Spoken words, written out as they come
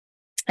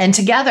And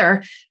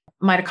together,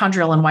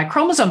 mitochondrial and Y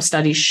chromosome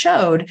studies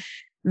showed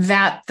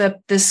that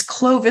this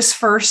Clovis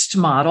first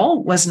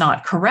model was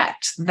not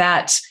correct,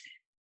 that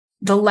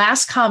the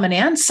last common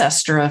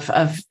ancestor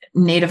of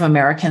Native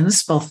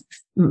Americans, both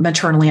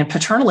maternally and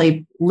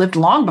paternally, lived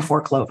long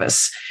before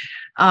Clovis.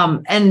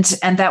 And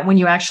that when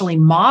you actually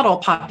model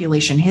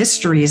population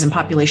histories and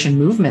population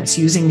movements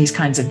using these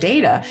kinds of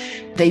data,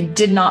 they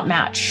did not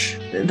match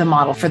the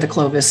model for the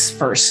Clovis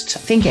first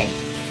thinking.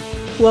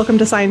 Welcome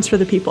to Science for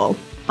the People.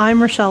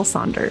 I'm Rochelle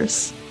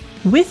Saunders.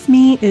 With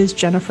me is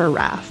Jennifer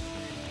Raff.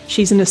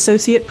 She's an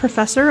associate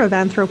professor of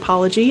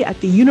anthropology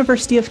at the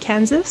University of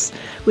Kansas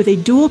with a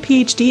dual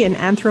PhD in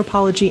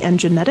anthropology and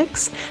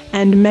genetics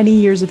and many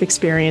years of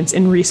experience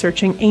in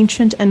researching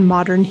ancient and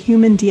modern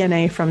human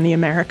DNA from the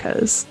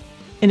Americas.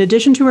 In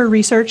addition to her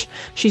research,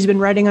 she's been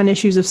writing on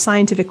issues of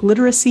scientific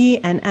literacy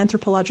and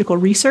anthropological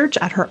research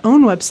at her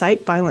own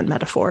website, Violent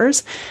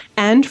Metaphors,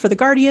 and for The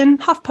Guardian,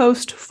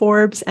 HuffPost,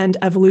 Forbes, and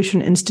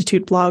Evolution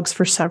Institute blogs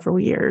for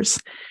several years.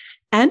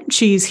 And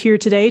she's here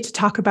today to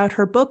talk about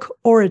her book,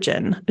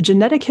 Origin, A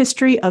Genetic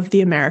History of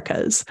the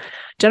Americas.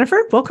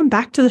 Jennifer, welcome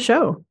back to the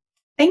show.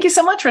 Thank you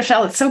so much,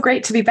 Rochelle. It's so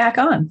great to be back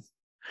on.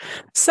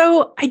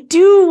 So I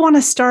do want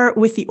to start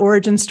with the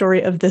origin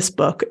story of this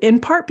book, in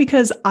part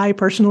because I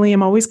personally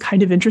am always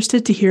kind of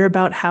interested to hear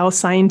about how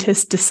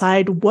scientists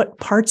decide what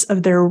parts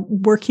of their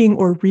working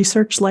or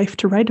research life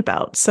to write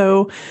about.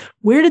 So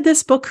where did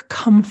this book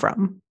come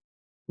from?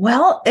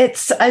 Well,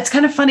 it's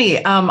kind of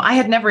funny. I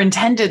had never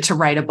intended to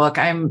write a book.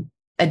 I'm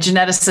a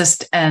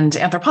geneticist and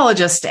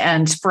anthropologist.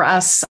 And for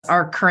us,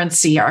 our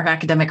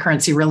academic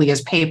currency really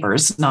is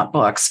papers, not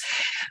books.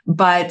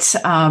 But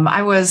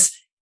I was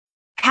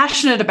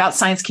passionate about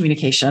science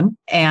communication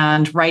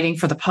and writing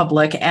for the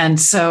public. And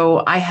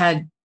so I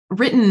had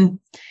written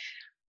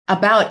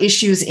about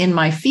issues in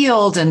my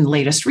field and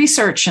latest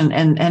research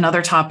and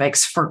other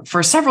topics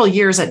for several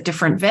years at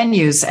different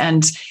venues.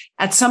 And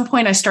at some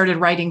point, I started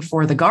writing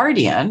for The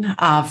Guardian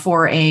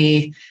for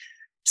a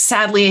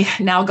sadly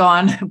now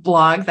gone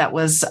blog that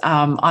was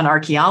on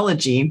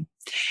archaeology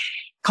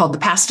called The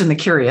Past and the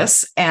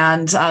Curious.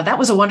 And that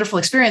was a wonderful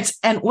experience.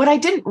 And what I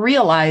didn't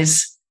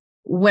realize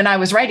when I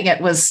was writing it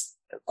was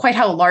quite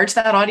how large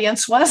that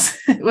audience was.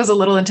 It was a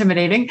little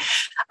intimidating.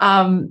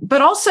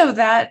 But also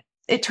that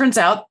it turns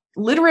out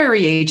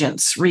literary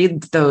agents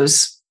read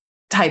those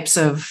types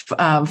of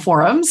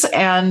forums.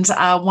 And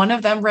one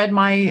of them read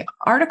my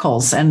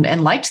articles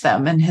and liked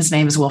them. And his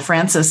name is Will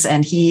Francis.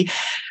 And he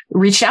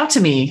reached out to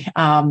me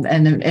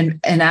and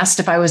asked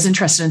if I was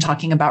interested in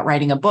talking about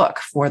writing a book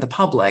for the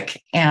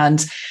public.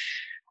 And,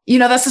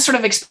 that's the sort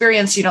of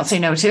experience you don't say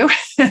no to.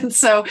 And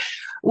so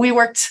we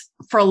worked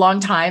for a long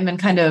time and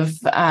kind of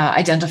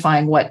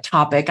identifying what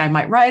topic I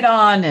might write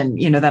on. And,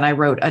 then I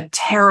wrote a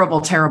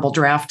terrible, terrible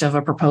draft of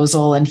a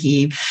proposal and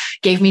he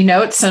gave me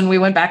notes and we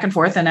went back and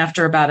forth. And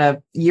after about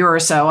a year or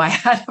so, I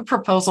had a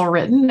proposal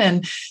written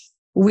and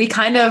we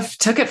kind of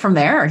took it from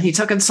there. He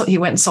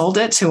went and sold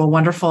it to a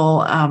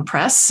wonderful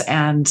press.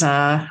 And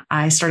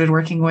I started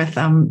working with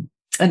an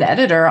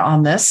editor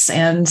on this.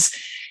 And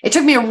it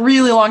took me a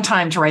really long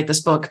time to write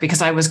this book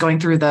because I was going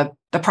through the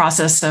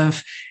process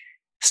of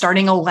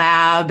starting a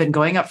lab and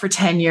going up for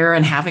tenure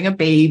and having a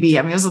baby.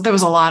 I mean, there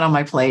was a lot on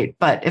my plate,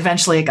 but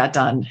eventually it got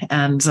done.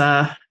 And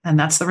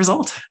that's the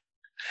result.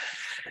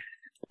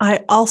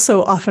 I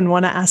also often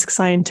want to ask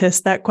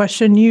scientists that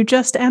question you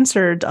just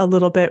answered a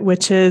little bit,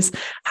 which is,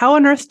 how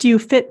on earth do you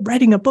fit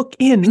writing a book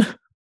in?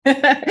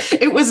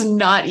 It was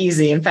not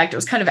easy. In fact, it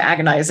was kind of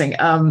agonizing.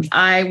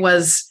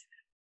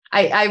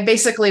 I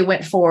basically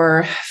went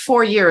for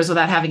 4 years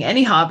without having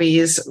any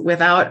hobbies,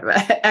 without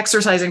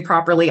exercising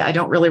properly. I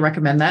don't really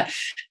recommend that.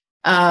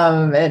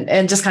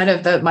 And just kind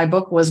of my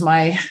book was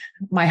my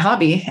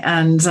hobby.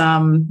 And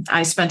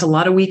I spent a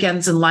lot of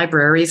weekends in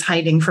libraries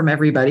hiding from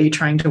everybody,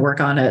 trying to work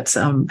on it.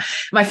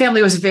 My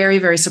family was very,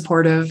 very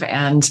supportive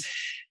and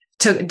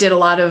did a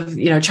lot of,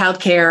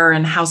 childcare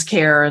and house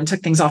care and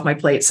took things off my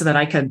plate so that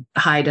I could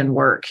hide and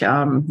work.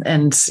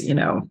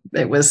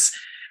 It was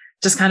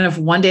just kind of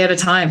one day at a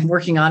time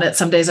working on it.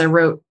 Some days I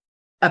wrote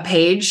a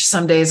page,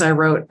 some days I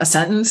wrote a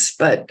sentence,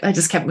 but I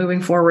just kept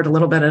moving forward a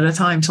little bit at a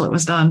time till it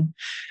was done.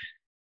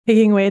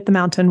 Picking away at the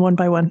mountain one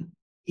by one.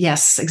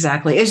 Yes,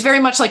 exactly. It's very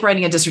much like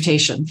writing a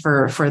dissertation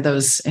for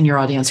those in your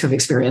audience who have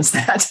experienced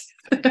that.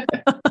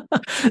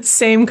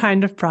 Same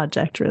kind of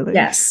project, really.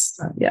 Yes.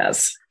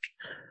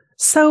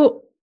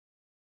 So,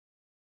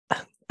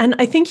 and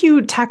I think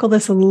you tackle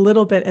this a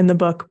little bit in the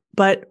book,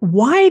 but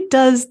why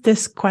does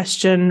this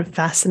question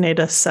fascinate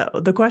us so?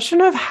 The question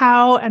of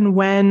how and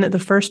when the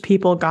first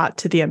people got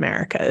to the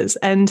Americas.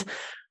 And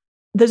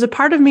there's a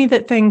part of me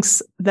that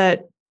thinks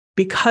that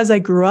because I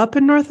grew up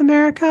in North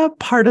America,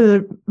 part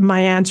of my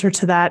answer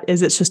to that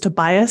is it's just a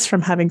bias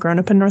from having grown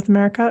up in North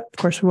America. Of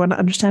course, we want to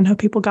understand how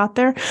people got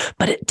there,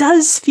 but it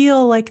does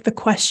feel like the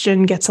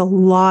question gets a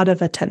lot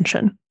of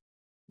attention.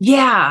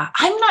 Yeah,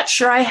 I'm not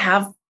sure I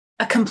have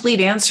a complete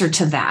answer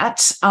to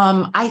that.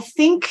 I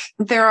think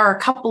there are a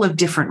couple of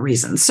different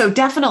reasons. So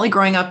definitely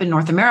growing up in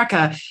North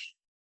America,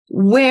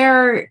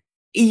 where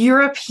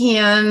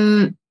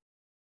European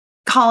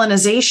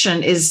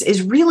colonization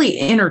is really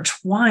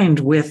intertwined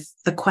with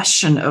the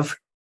question of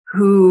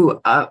who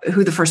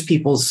the first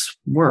peoples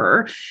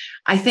were.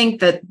 I think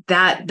that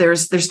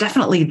there's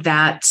definitely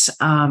that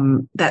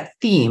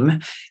theme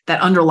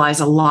that underlies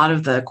a lot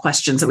of the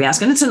questions that we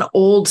ask. And this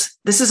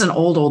is an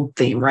old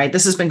theme, right?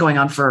 This has been going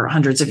on for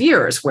hundreds of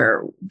years,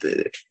 where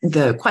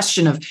the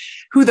question of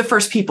who the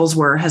first peoples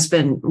were has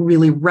been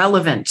really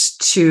relevant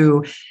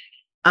to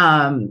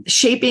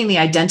shaping the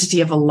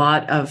identity of a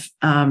lot of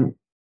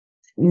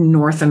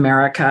North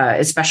America,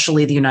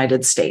 especially the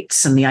United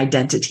States, and the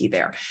identity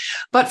there.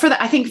 But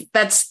I think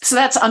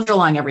that's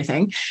underlying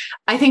everything.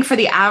 I think for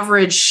the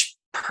average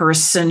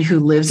person who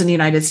lives in the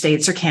United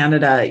States or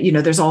Canada,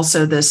 there's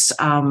also this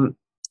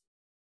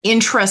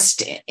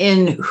interest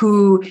in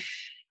who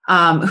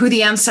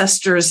the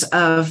ancestors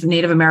of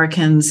Native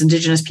Americans,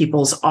 Indigenous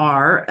peoples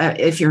are.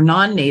 If you're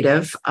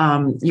non-Native,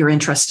 you're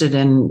interested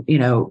in,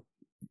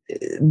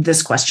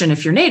 this question.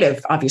 If you're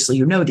Native,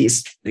 obviously,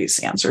 these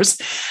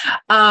answers.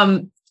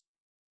 And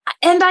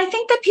I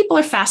think that people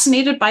are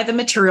fascinated by the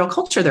material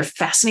culture. They're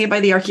fascinated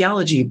by the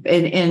archaeology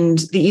in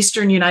the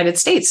Eastern United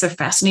States. They're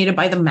fascinated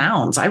by the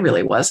mounds. I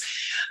really was.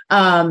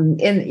 In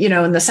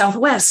the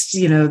Southwest,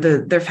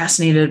 they're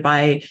fascinated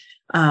by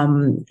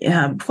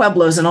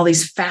pueblos and all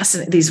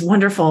these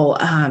wonderful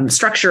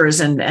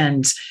structures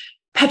and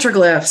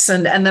petroglyphs.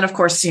 And then, of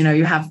course,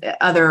 you have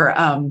other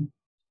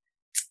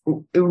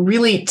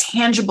really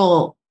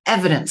tangible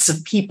evidence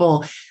of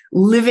people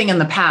living in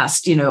the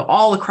past,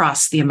 all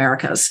across the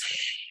Americas.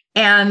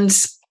 And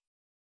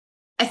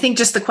I think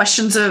just the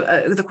question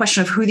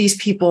of who these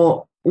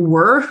people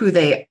were, who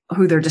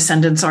their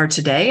descendants are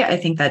today, I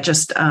think that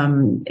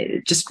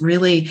just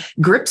really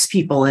grips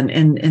people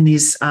in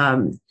these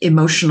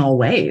emotional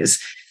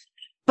ways.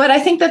 But I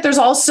think that there's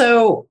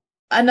also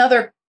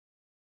another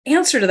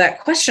answer to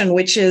that question,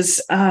 which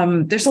is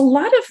there's a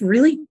lot of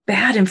really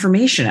bad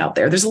information out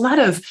there. There's a lot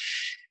of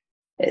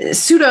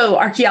pseudo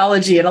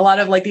archaeology and a lot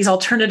of these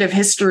alternative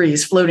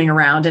histories floating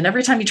around. And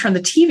every time you turn the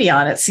TV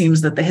on, it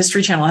seems that the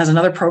History Channel has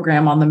another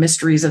program on the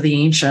mysteries of the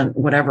ancient,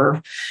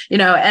 whatever,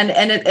 and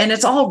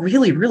it's all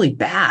really, really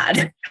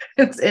bad.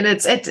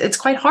 It's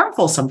quite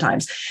harmful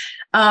sometimes.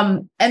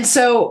 And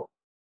so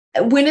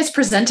when it's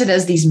presented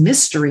as these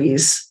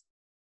mysteries,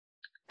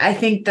 I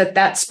think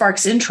that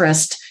sparks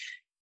interest.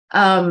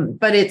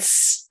 But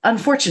it's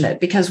unfortunate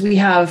because we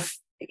have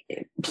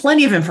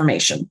plenty of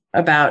information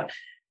about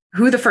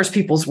who the first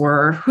peoples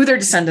were, who their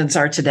descendants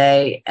are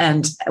today,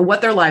 and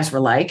what their lives were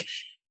like.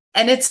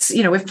 And it's,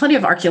 we have plenty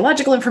of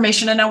archaeological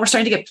information, and now we're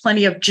starting to get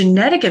plenty of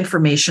genetic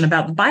information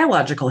about the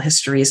biological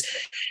histories.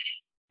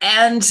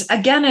 And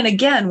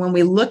again, when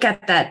we look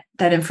at that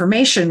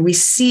information, we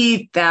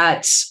see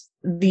that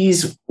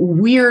these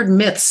weird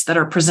myths that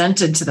are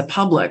presented to the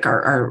public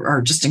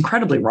are just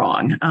incredibly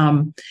wrong.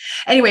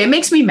 Anyway, it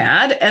makes me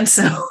mad. And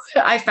so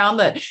I found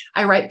that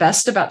I write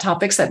best about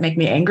topics that make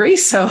me angry.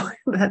 So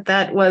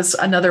that was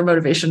another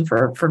motivation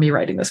for me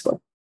writing this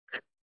book.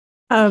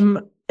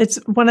 It's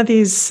one of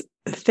these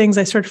things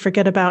I sort of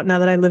forget about now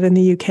that I live in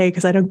the UK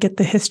because I don't get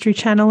the History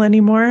Channel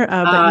anymore.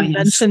 But you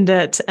mentioned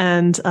it,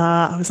 and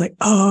I was like,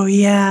 oh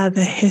yeah,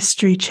 the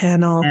History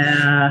Channel,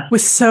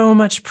 with so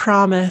much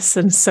promise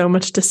and so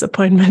much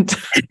disappointment.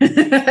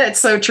 It's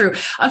so true.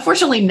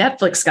 Unfortunately,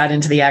 Netflix got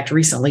into the act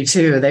recently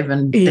too. They've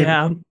been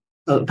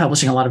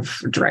publishing a lot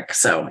of direct.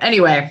 So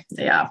anyway,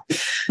 yeah,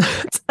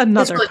 it's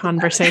another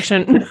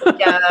conversation.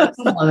 Yeah, that's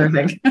another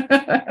thing.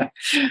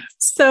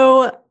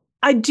 So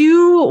I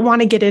do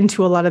want to get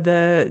into a lot of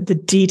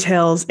the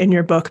details in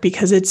your book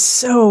because it's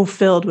so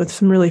filled with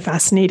some really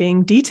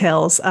fascinating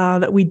details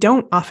that we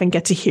don't often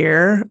get to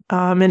hear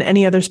in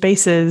any other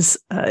spaces,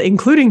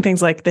 including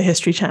things like the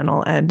History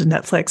Channel and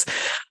Netflix.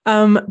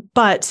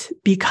 But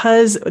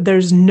because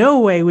there's no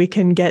way we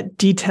can get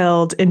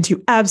detailed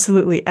into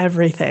absolutely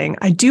everything,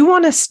 I do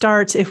want to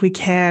start, if we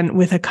can,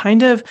 with a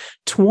kind of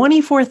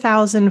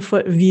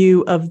 24,000-foot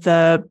view of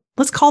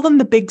let's call them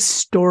the big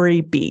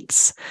story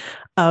beats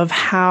of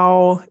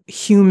how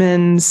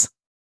humans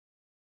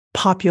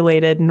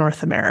populated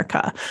North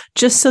America,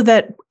 just so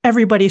that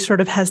everybody sort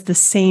of has the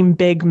same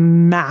big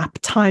map,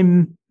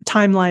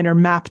 timeline or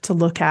map to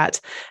look at.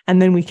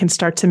 And then we can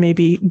start to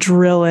maybe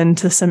drill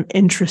into some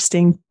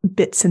interesting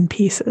bits and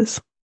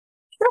pieces.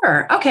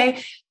 Sure.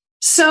 Okay.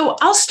 So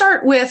I'll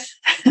start with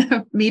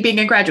me being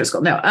in graduate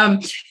school. No.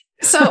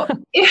 So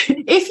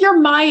if you're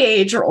my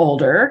age or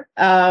older,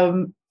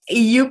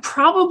 you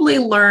probably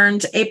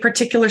learned a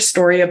particular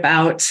story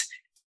about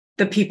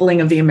the peopling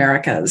of the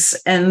Americas.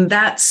 And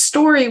that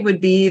story would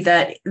be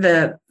that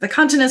the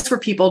continents were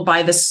peopled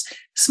by this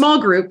small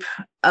group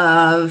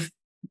of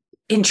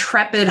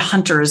intrepid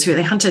hunters who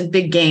they hunted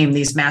big game,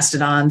 these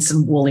mastodons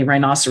and woolly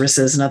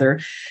rhinoceroses and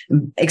other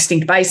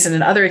extinct bison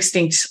and other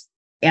extinct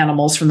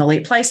animals from the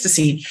late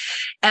Pleistocene.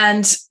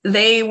 And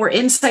they were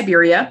in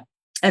Siberia,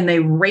 and they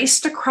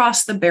raced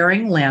across the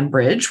Bering Land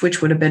Bridge,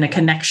 which would have been a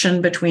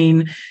connection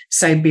between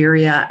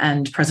Siberia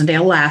and present-day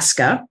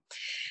Alaska.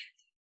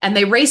 And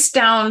they raced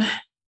down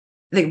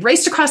they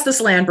raced across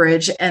this land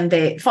bridge, and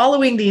they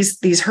following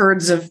these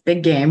herds of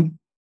big game,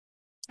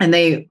 and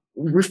they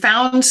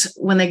found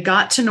when they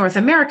got to North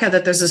America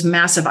that there's this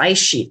massive ice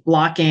sheet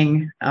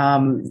blocking,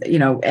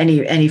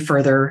 any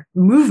further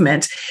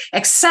movement,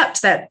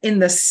 except that in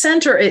the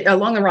center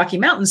along the Rocky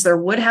Mountains, there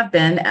would have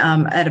been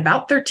at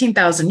about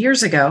 13,000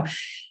 years ago,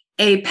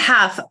 a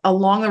path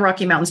along the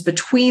Rocky Mountains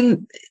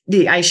between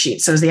the ice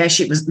sheets. So the ice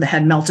sheet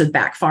had melted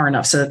back far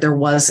enough so that there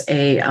was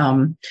a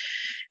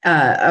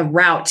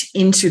route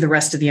into the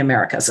rest of the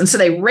Americas. And so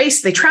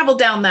they traveled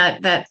down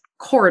that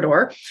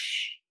corridor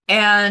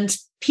and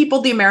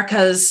peopled the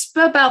Americas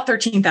about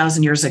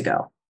 13,000 years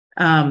ago.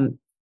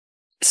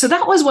 So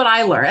that was what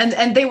I learned.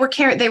 And they were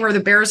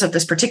the bearers of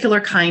this particular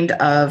kind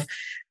of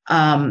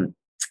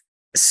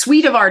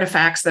suite of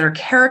artifacts that are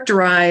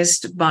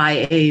characterized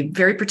by a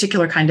very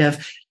particular kind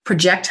of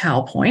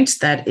projectile point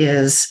that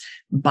is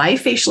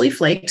bifacially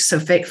flaked, so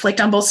flaked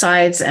on both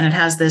sides, and it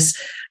has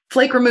this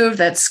flake removed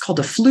that's called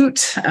a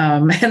flute.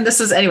 And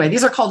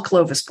these are called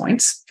Clovis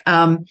points.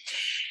 And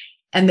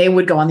they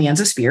would go on the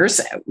ends of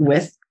spears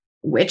with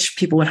which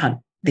people would hunt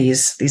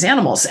these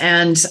animals.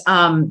 And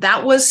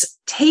that was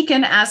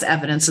taken as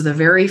evidence of the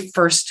very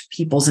first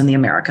peoples in the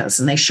Americas.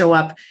 And they show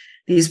up,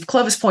 these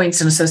Clovis points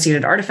and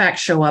associated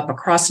artifacts show up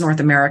across North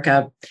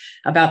America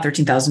about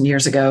 13,000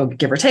 years ago,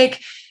 give or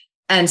take.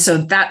 And so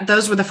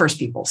those were the first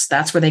peoples.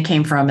 That's where they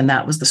came from. And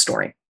that was the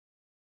story.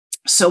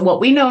 So what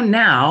we know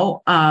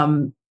now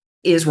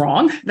is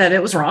wrong, that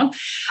it was wrong.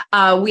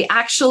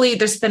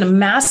 There's been a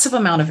massive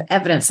amount of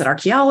evidence that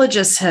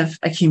archaeologists have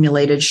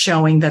accumulated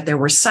showing that there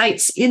were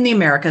sites in the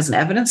Americas and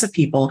evidence of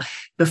people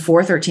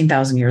before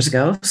 13,000 years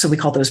ago. So we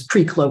call those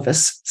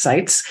pre-Clovis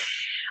sites.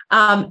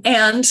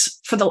 And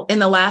in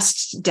the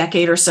last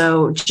decade or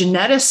so,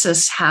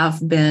 geneticists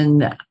have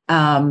been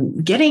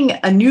getting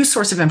a new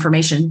source of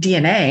information,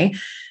 DNA,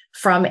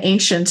 from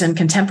ancient and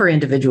contemporary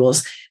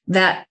individuals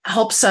that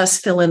helps us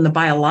fill in the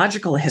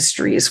biological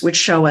histories, which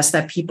show us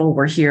that people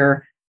were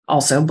here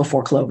also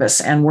before Clovis,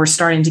 and we're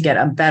starting to get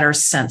a better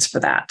sense for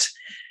that.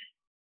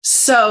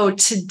 So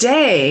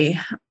today,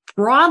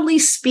 broadly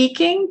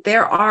speaking,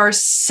 there are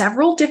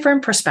several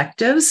different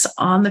perspectives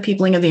on the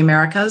peopling of the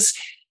Americas.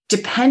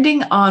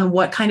 Depending on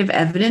what kind of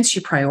evidence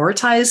you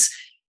prioritize,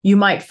 you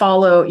might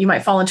fall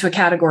into a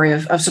category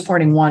of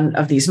supporting one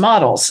of these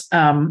models.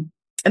 And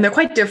they're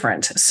quite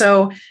different.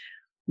 So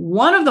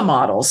one of the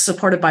models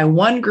supported by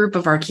one group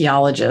of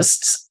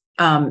archaeologists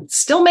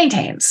still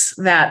maintains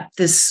that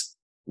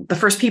the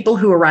first people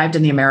who arrived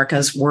in the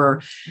Americas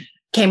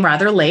came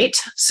rather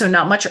late, so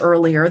not much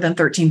earlier than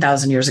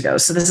 13,000 years ago.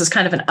 So this is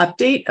kind of an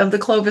update of the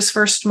Clovis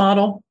first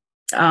model.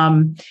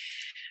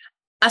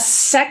 A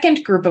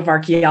second group of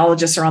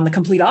archaeologists are on the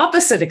complete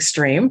opposite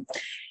extreme,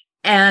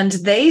 and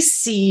they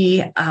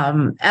see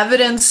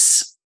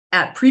evidence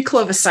at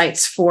pre-Clovis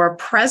sites for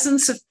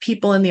presence of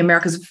people in the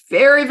Americas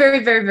very, very,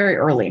 very, very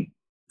early,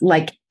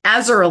 like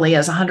as early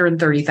as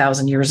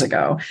 130,000 years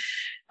ago.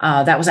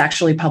 That was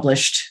actually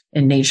published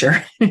in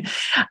Nature.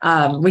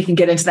 We can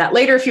get into that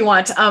later if you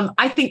want.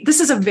 I think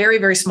this is a very,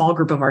 very small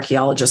group of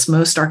archaeologists.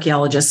 Most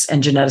archaeologists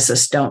and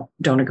geneticists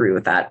don't agree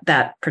with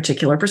that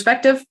particular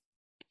perspective.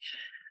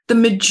 The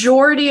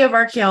majority of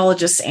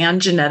archaeologists and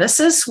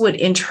geneticists would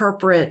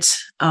interpret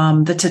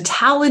the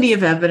totality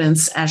of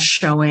evidence as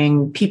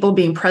showing people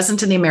being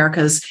present in the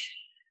Americas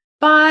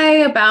by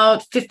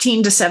about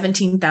 15 to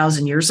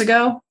 17,000 years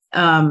ago.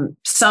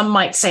 Some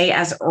might say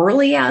as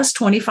early as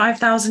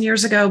 25,000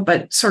 years ago,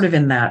 but sort of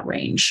in that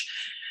range.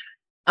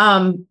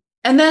 And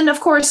then,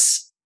 of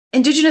course,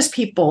 Indigenous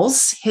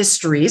peoples'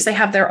 histories, they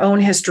have their own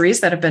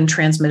histories that have been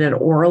transmitted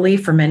orally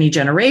for many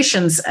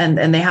generations, and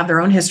they have their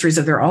own histories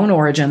of their own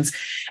origins.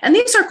 And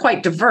these are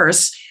quite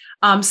diverse.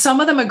 Some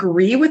of them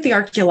agree with the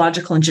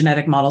archaeological and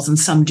genetic models, and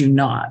some do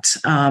not.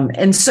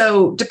 And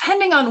so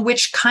depending on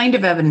which kind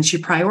of evidence you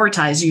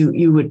prioritize,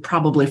 you would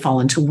probably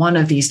fall into one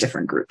of these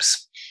different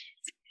groups.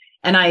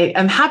 And I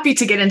am happy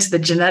to get into the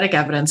genetic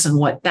evidence and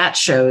what that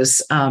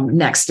shows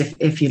next,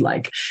 if you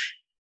like.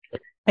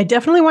 I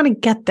definitely want to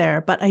get there,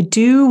 but I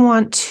do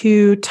want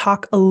to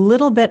talk a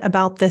little bit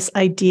about this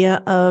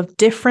idea of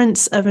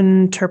difference of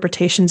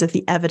interpretations of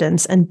the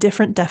evidence and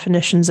different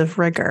definitions of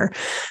rigor,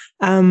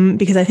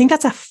 because I think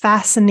that's a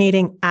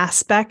fascinating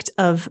aspect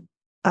of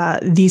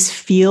these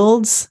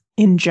fields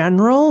in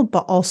general,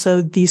 but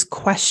also these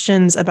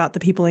questions about the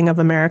peopling of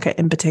America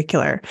in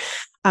particular.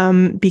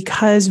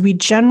 Because we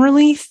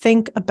generally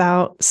think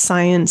about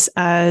science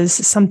as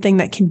something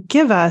that can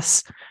give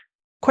us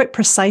quite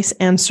precise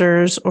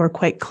answers or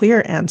quite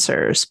clear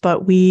answers,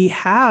 but we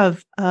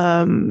have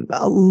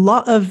a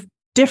lot of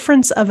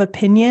difference of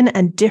opinion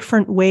and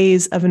different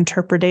ways of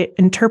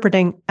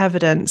interpreting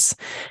evidence.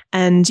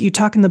 And you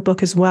talk in the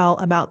book as well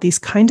about these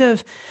kind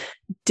of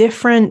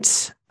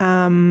different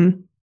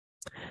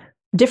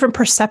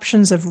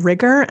perceptions of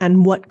rigor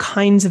and what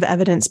kinds of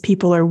evidence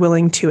people are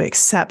willing to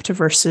accept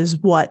versus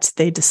what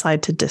they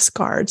decide to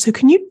discard. So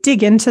can you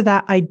dig into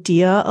that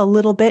idea a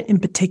little bit, in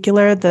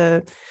particular,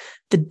 the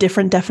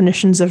different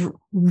definitions of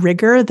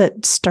rigor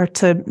that start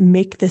to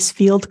make this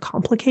field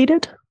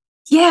complicated?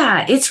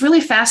 Yeah, it's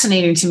really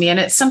fascinating to me. And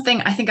it's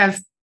something I think I've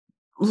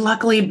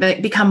luckily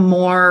become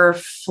more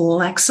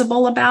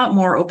flexible about,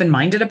 more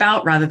open-minded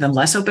about, rather than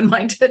less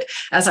open-minded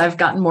as I've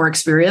gotten more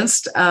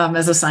experienced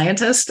as a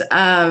scientist.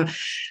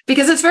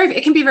 Because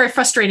it can be very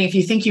frustrating if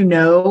you think you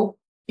know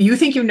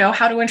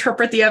how to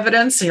interpret the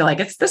evidence, and you're like,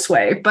 it's this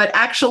way. But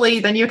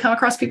actually, then you come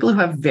across people who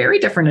have very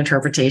different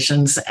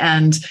interpretations,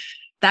 and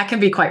that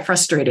can be quite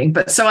frustrating.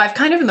 But so I've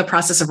kind of, in the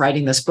process of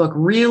writing this book,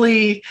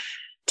 really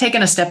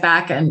taken a step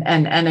back and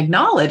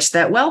acknowledge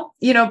that, well,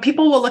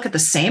 people will look at the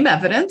same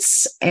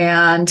evidence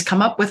and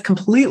come up with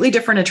completely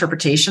different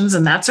interpretations,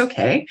 and that's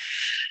okay.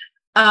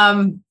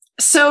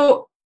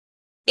 So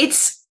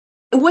it's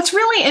what's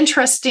really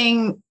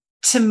interesting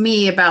to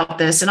me about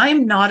this, and I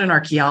am not an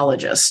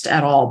archaeologist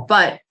at all,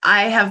 but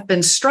I have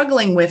been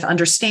struggling with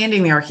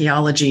understanding the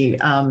archaeology.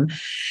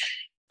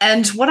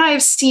 And what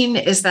I've seen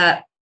is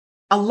that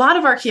a lot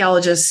of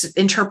archaeologists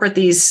interpret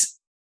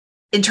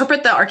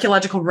the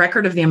archaeological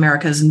record of the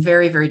Americas in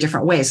very, very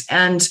different ways.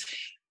 And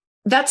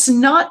that's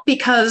not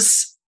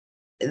because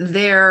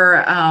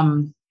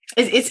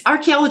it's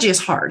archaeology is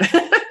hard,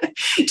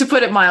 to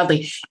put it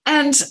mildly.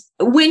 And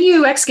when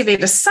you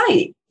excavate a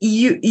site,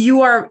 you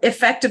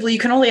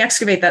can only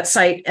excavate that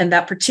site and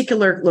that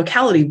particular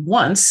locality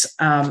once.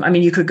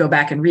 You could go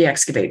back and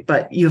re-excavate,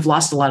 but you've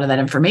lost a lot of that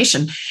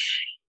information.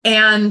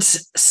 And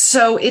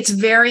so it's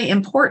very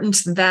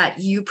important that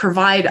you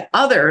provide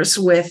others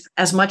with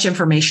as much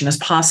information as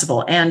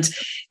possible. And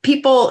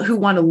people who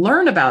want to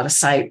learn about a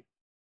site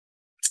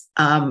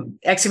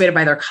excavated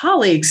by their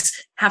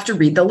colleagues have to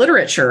read the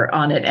literature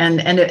on it.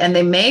 And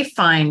they may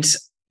find,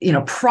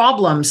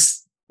 problems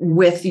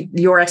with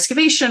your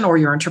excavation or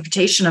your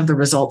interpretation of the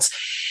results.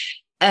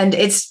 And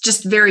it's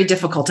just very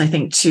difficult, I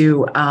think,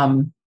 to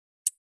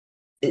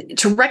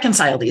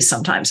reconcile these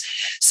sometimes.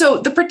 So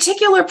the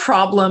particular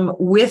problem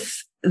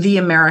with the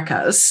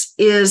Americas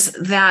is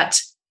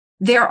that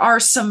there are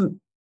some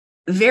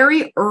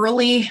very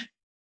early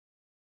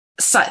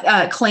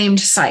claimed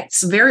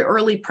sites, very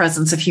early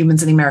presence of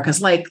humans in the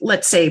Americas, like,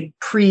 let's say,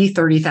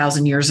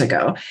 pre-30,000 years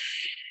ago.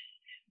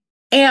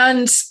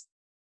 And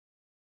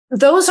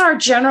those are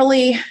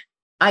generally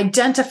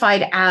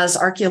identified as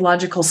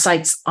archaeological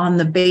sites on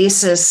the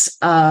basis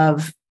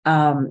of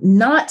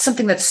not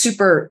something that's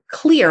super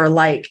clear,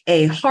 like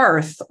a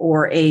hearth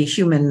or a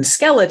human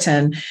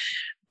skeleton,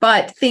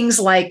 but things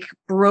like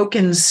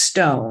broken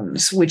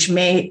stones, which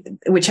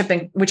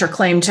are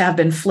claimed to have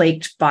been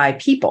flaked by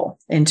people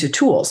into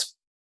tools.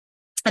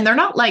 And they're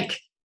not like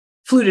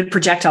fluted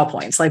projectile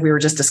points, like we were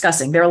just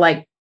discussing. They're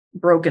like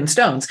broken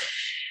stones.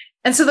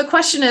 And so the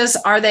question is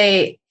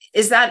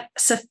that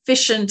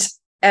sufficient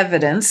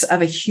evidence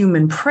of a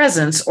human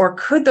presence, or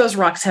could those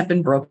rocks have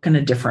been broken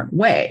a different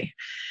way?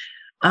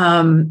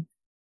 And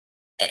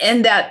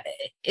that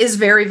is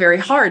very, very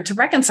hard to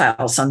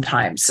reconcile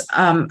sometimes.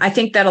 I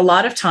think that a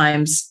lot of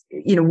times,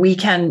 we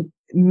can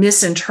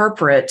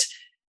misinterpret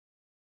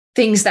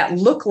things that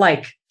look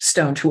like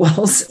stone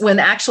tools when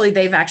actually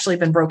they've actually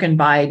been broken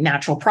by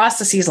natural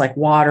processes like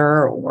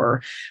water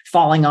or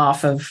falling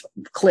off of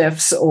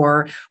cliffs,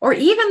 or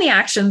even the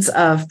actions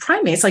of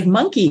primates like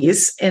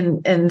monkeys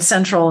in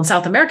Central and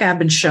South America have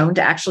been shown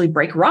to actually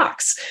break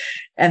rocks.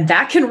 And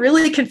that can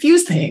really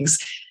confuse things.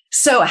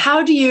 So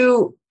how do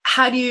you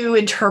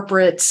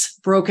interpret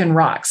broken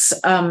rocks?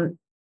 And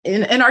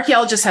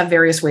archaeologists have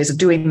various ways of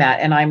doing that,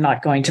 and I'm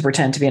not going to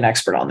pretend to be an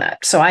expert on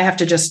that. So I have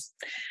to just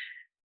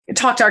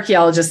talk to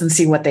archaeologists and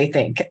see what they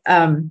think.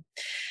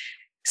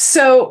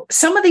 So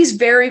some of these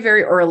very,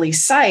 very early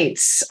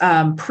sites,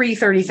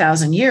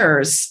 pre-30,000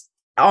 years,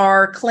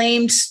 are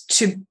claimed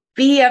to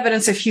be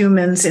evidence of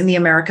humans in the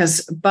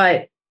Americas,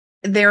 but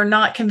they're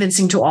not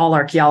convincing to all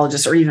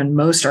archaeologists, or even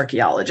most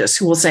archaeologists,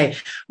 who will say,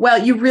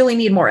 well, you really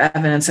need more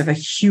evidence of a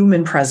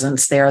human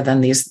presence there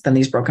than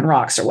these broken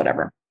rocks or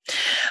whatever.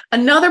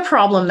 Another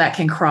problem that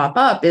can crop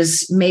up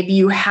is maybe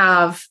you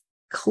have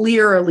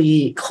clear,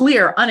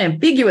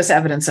 unambiguous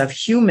evidence of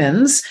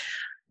humans,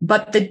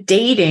 but the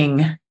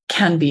dating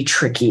can be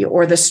tricky,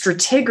 or the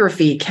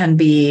stratigraphy can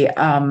be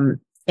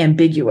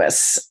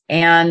ambiguous.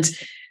 And,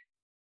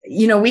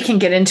 we can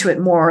get into it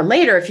more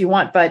later if you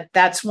want, but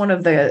that's one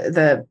of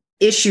the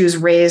issues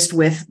raised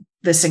with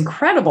this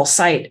incredible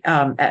site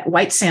at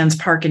White Sands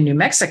Park in New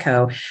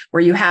Mexico,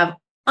 where you have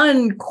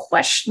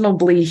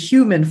unquestionably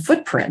human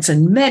footprints,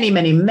 and many,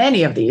 many,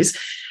 many of these.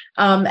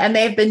 And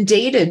they've been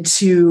dated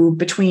to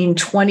between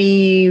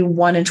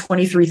 21 and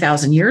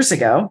 23,000 years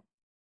ago.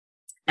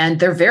 And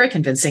they're very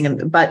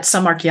convincing, but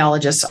some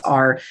archaeologists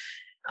are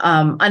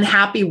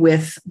unhappy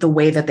with the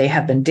way that they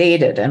have been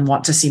dated and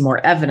want to see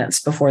more evidence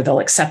before they'll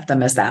accept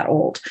them as that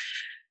old.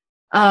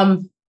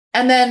 And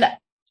then,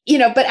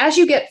 but as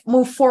you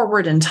move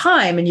forward in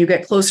time and you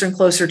get closer and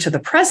closer to the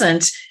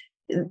present,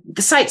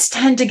 the sites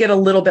tend to get a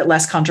little bit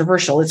less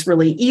controversial. It's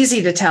really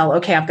easy to tell,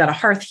 okay, I've got a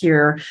hearth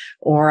here,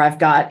 or I've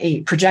got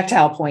a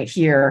projectile point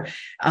here.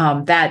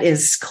 That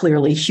is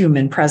clearly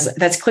human presence.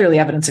 That's clearly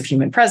evidence of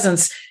human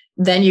presence.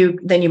 then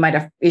you might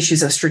have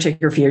issues of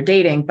stratigraphy or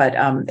dating, but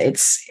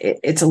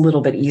it's a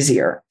little bit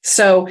easier.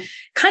 So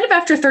kind of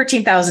after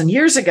 13,000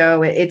 years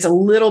ago,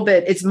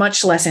 it's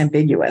much less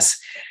ambiguous.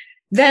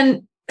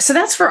 So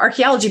that's for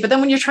archaeology. But then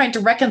when you're trying to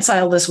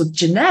reconcile this with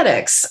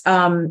genetics,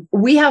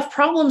 we have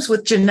problems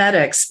with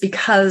genetics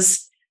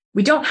because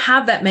we don't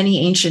have that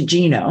many ancient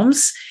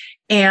genomes.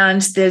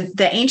 And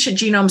the ancient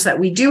genomes that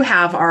we do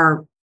have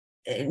are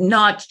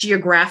not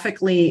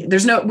geographically,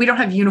 we don't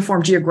have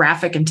uniform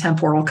geographic and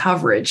temporal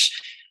coverage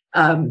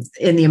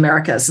in the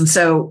Americas. And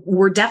so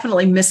we're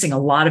definitely missing a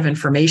lot of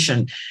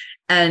information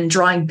and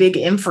drawing big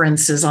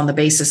inferences on the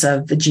basis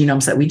of the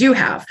genomes that we do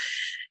have.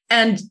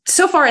 And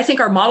so far, I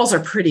think our models are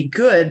pretty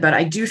good, but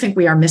I do think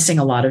we are missing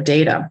a lot of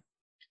data.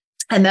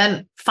 And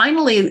then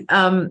finally,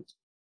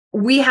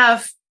 we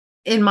have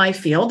in my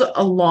field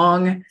a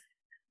long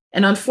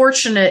and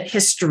unfortunate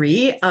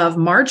history of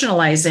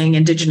marginalizing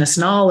Indigenous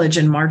knowledge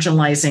and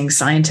marginalizing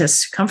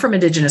scientists who come from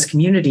Indigenous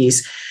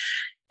communities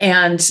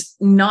and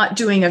not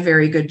doing a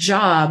very good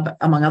job,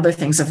 among other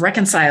things, of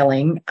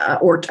reconciling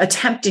or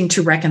attempting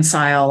to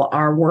reconcile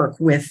our work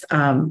with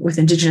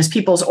Indigenous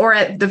peoples, or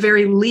at the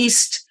very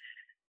least,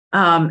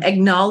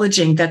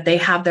 acknowledging that they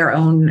have their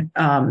own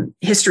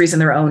histories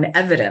and their own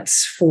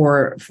evidence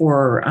for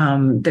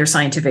their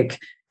scientific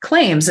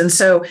claims. And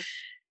so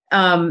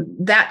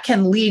that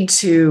can lead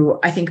to,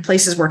 I think,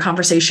 places where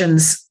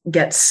conversations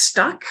get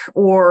stuck,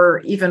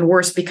 or even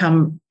worse,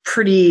 become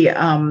pretty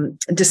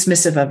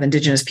dismissive of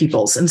Indigenous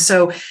peoples. And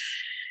so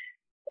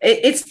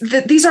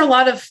these are a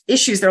lot of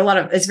issues.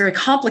 It's very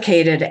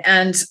complicated.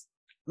 And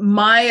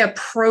my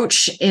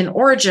approach in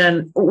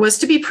Origin was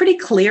to be pretty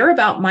clear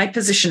about my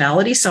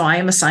positionality. So I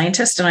am a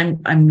scientist and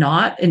I'm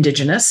not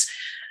Indigenous.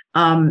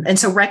 And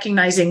so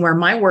recognizing where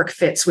my work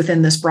fits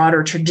within this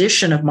broader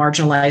tradition of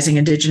marginalizing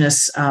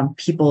Indigenous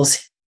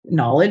people's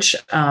knowledge,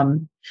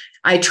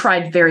 I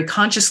tried very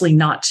consciously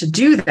not to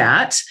do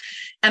that.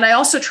 And I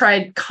also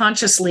tried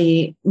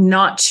consciously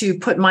not to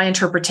put my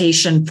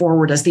interpretation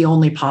forward as the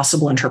only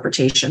possible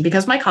interpretation,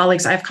 because I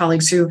have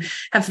colleagues who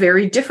have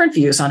very different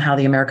views on how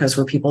the Americas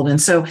were peopled.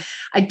 And so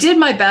I did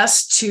my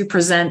best to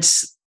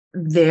present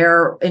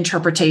their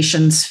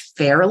interpretations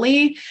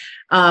fairly,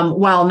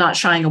 while not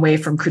shying away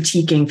from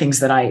critiquing things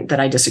that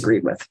I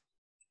disagreed with.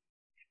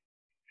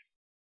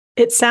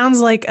 It sounds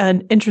like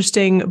an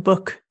interesting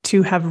book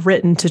to have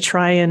written to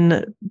try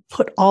and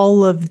put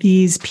all of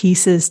these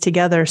pieces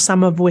together,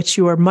 some of which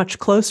you are much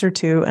closer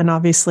to, and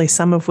obviously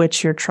some of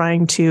which you're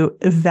trying to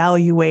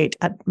evaluate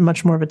at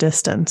much more of a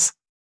distance.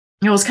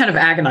 It was kind of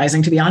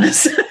agonizing, to be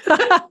honest,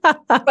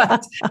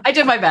 but I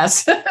did my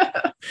best.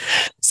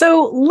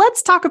 So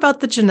let's talk about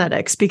the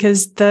genetics,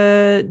 because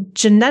the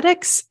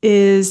genetics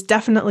is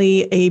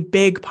definitely a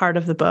big part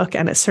of the book,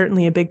 and it's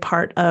certainly a big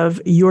part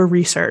of your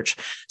research.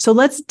 So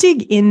let's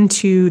dig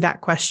into that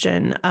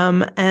question.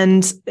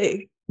 And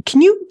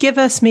can you give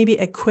us maybe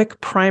a quick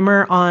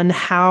primer on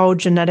how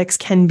genetics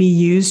can be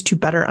used to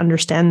better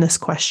understand this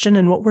question,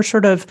 and what we're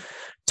sort of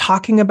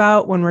talking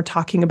about when we're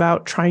talking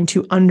about trying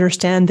to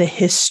understand the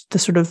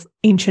sort of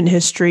ancient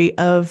history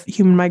of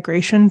human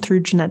migration through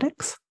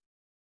genetics?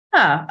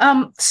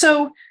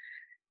 So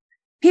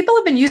people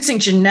have been using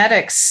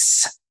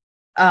genetics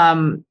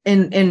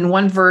in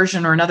one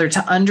version or another to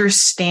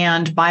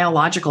understand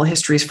biological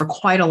histories for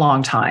quite a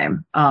long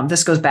time.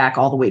 This goes back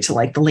all the way to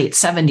like the late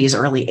 70s,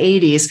 early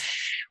 80s,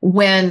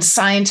 when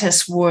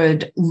scientists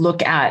would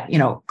look at,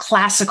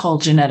 classical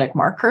genetic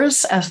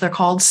markers, as they're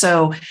called.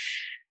 So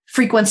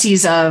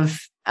frequencies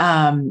of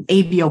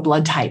ABO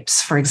blood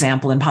types, for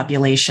example, in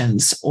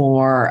populations,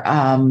 or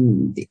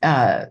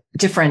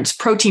different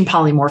protein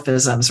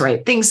polymorphisms,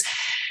 right? Things.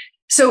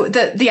 So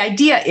the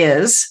idea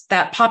is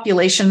that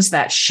populations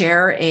that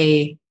share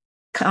a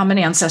common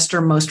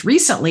ancestor most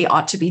recently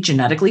ought to be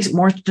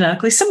more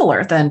genetically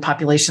similar than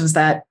populations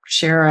that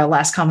share a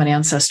last common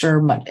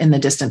ancestor in the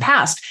distant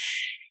past.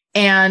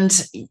 And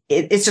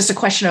it's just a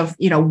question of,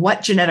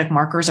 what genetic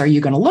markers are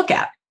you going to look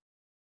at?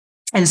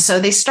 And so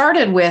they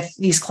started with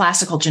these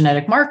classical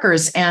genetic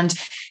markers, and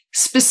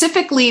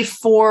specifically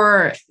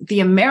for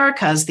the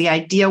Americas, the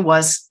idea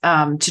was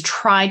to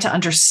try to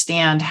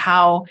understand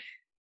how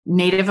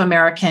Native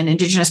American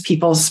Indigenous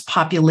peoples'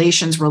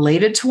 populations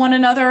related to one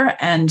another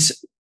and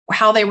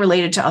how they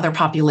related to other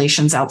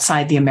populations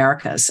outside the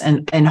Americas,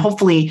 and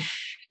hopefully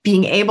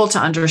being able to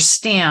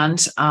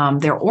understand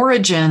their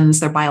origins,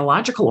 their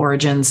biological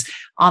origins,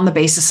 on the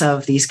basis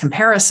of these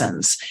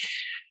comparisons.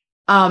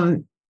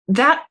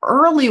 That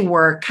early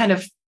work kind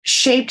of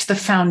shaped the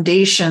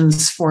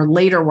foundations for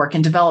later work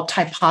and developed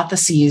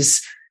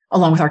hypotheses,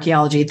 along with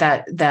archaeology,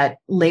 that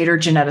later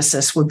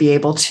geneticists would be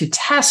able to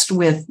test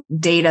with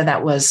data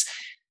that was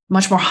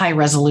much more high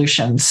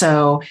resolution.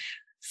 So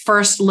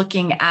first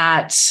looking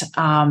at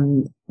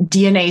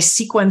DNA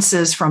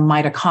sequences from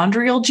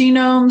mitochondrial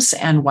genomes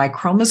and Y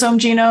chromosome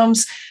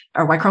genomes,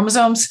 or Y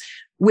chromosomes,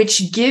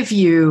 which give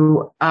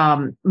you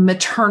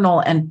maternal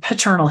and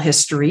paternal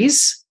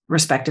histories,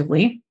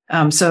 respectively.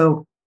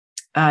 So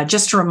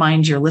just to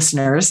remind your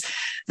listeners,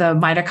 the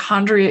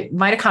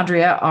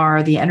mitochondria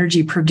are the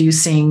energy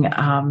producing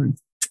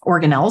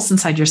organelles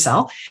inside your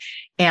cell,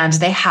 and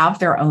they have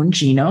their own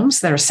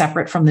genomes that are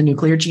separate from the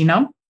nuclear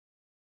genome.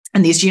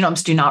 And these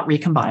genomes do not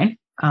recombine.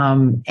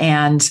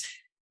 And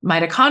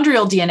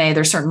mitochondrial DNA,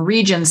 there's certain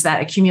regions that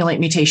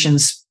accumulate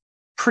mutations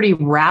pretty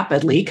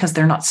rapidly because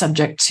they're not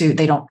subject to,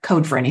 they don't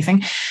code for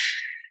anything.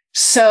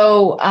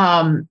 So,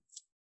 and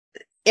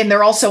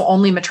they're also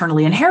only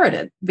maternally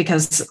inherited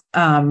because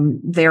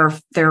they're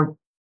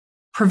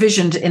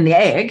provisioned in the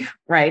egg,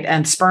 right?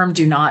 And sperm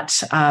do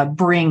not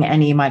bring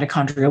any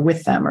mitochondria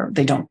with them, or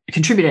they don't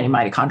contribute any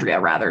mitochondria,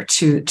 rather,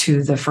 to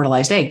the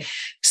fertilized egg.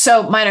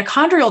 So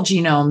mitochondrial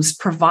genomes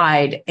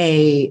provide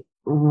a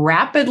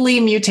rapidly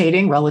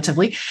mutating,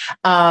 relatively,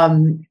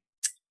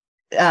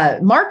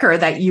 marker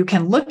that you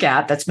can look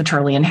at that's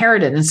maternally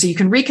inherited. And so you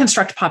can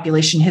reconstruct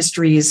population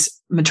histories,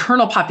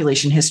 maternal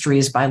population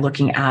histories, by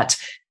looking at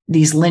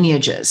these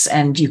lineages.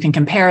 And you can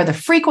compare the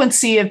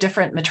frequency of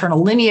different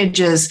maternal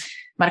lineages,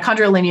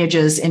 mitochondrial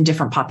lineages in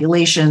different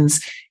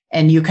populations,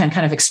 and you can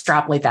kind of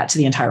extrapolate that to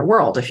the entire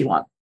world if you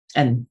want.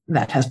 And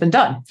that has been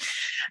done.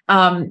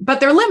 But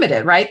they're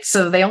limited, right?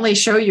 So they only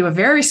show you a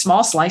very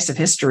small slice of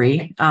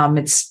history.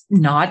 It's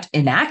not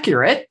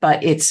inaccurate,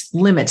 but it's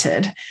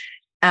limited.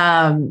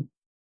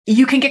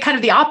 You can get kind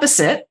of the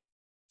opposite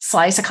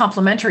slice, a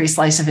complementary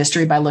slice of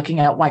history, by looking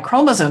at Y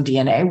chromosome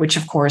DNA, which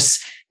of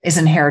course is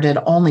inherited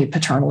only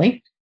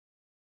paternally.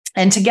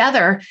 And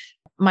together,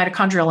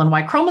 mitochondrial and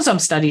Y chromosome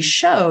studies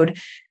showed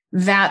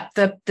that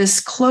this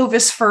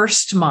Clovis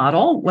first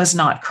model was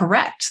not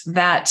correct,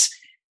 that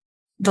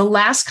the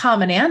last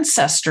common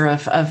ancestor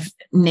of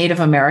Native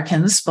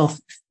Americans, both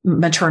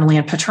maternally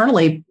and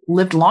paternally,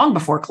 lived long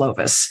before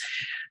Clovis.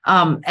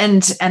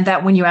 And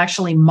that when you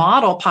actually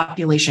model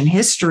population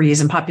histories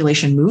and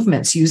population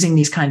movements using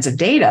these kinds of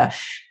data,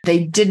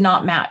 they did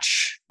not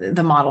match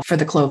the model for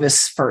the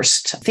Clovis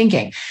first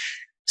thinking.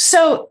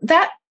 So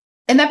that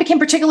became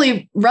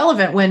particularly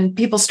relevant when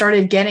people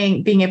started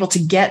being able to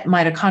get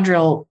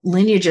mitochondrial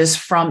lineages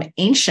from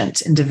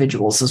ancient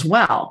individuals as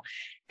well.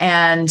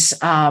 And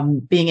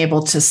being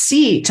able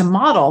to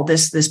model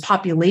this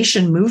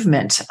population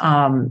movement.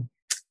 And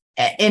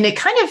it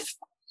kind of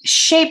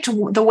shaped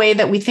the way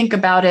that we think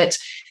about it,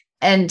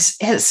 and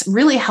has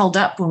really held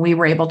up when we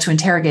were able to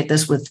interrogate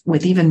this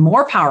with even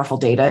more powerful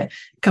data,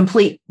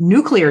 complete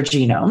nuclear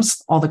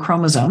genomes, all the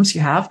chromosomes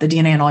you have, the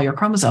DNA in all your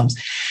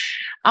chromosomes.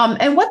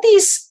 And what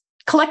these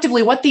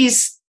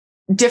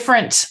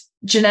different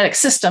genetic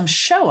systems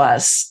show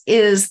us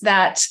is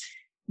that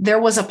there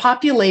was a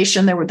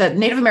population, that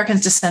Native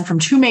Americans descend from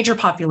two major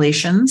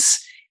populations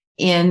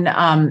in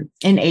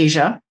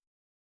Asia,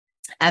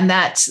 and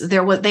that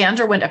they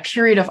underwent a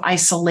period of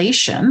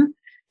isolation.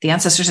 The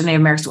ancestors of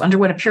Native Americans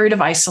underwent a period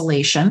of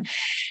isolation,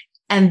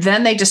 and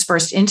then they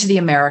dispersed into the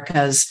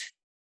Americas,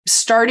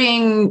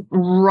 starting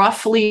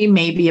roughly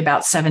maybe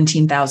about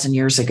 17,000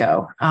 years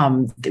ago.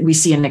 We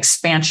see an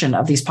expansion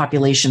of these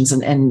populations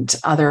and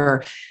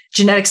other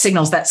genetic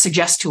signals that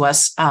suggest to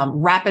us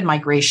rapid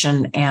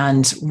migration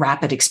and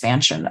rapid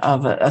expansion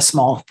of a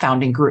small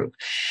founding group.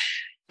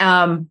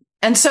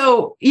 And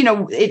so,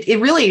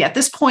 it really, at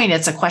this point,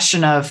 it's a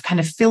question of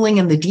kind of filling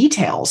in the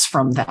details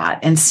from that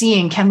and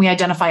seeing, can we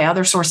identify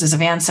other sources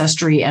of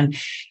ancestry, and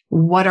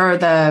what are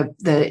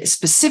the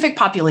specific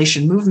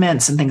population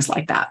movements and things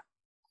like that.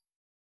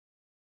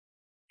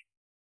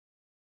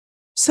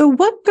 So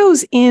what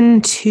goes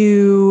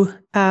into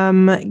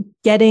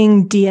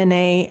getting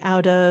DNA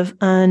out of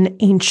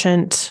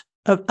ancient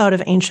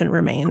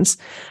remains,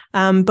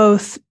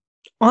 both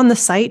on the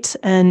site,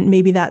 and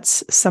maybe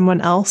that's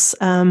someone else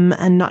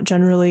and not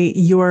generally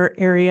your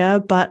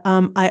area, but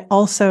I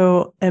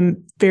also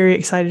am very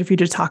excited for you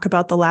to talk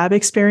about the lab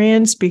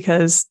experience,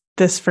 because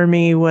this for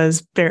me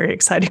was very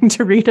exciting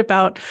to read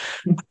about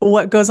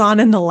what goes on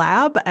in the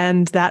lab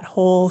and that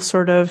whole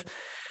sort of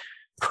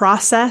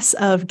process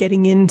of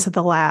getting into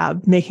the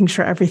lab, making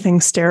sure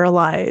everything's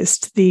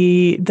sterilized,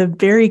 the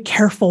very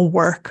careful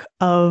work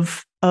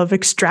of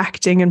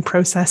extracting and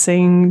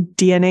processing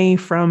DNA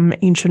from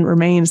ancient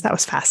remains. That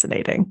was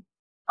fascinating.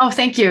 Oh,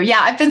 thank you. Yeah,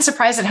 I've been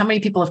surprised at how many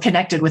people have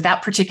connected with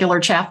that particular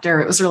chapter.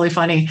 It was really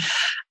funny.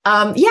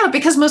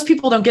 Because most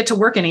people don't get to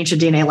work in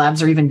ancient DNA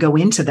labs or even go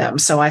into them.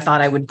 So I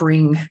thought I would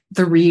bring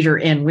the reader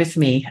in with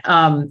me.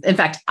 In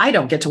fact, I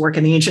don't get to work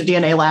in the ancient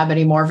DNA lab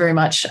anymore very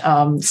much.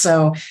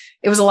 So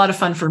it was a lot of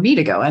fun for me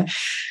to go in.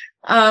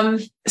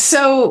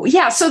 So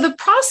the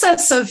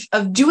process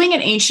of doing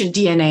an ancient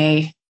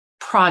DNA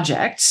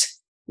project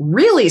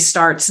really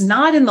starts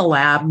not in the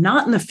lab,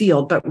 not in the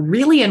field, but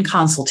really in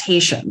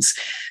consultations.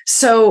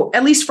 So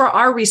at least for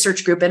our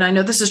research group, and I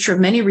know this is true of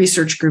many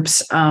research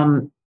groups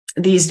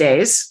these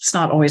days, it's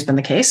not always been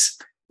the case.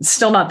 It's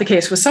still not the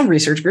case with some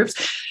research groups,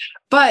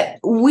 but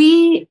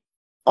we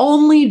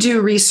only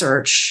do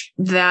research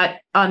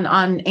that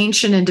on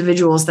ancient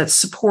individuals that's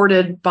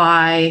supported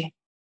by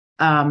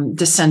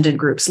descendant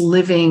groups,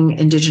 living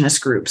indigenous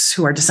groups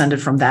who are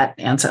descended from that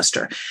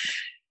ancestor.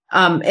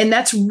 And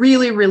that's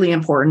really, really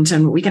important.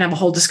 And we can have a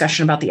whole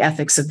discussion about the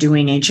ethics of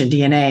doing ancient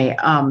DNA.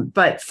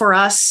 But for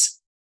us,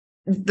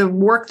 the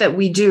work that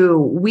we do,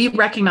 we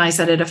recognize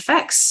that it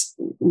affects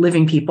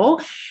living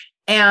people,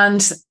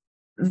 and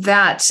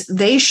that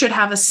they should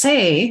have a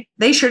say.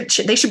 They should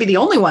be the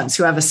only ones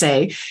who have a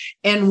say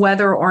in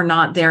whether or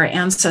not their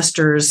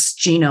ancestors'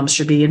 genomes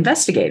should be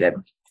investigated.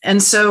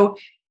 And so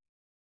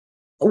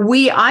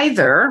we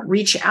either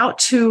reach out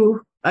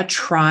to a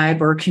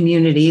tribe or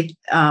community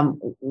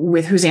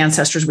with whose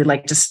ancestors we'd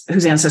like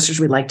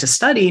to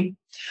study,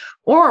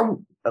 or,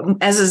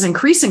 as is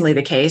increasingly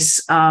the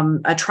case,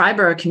 a tribe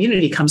or a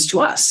community comes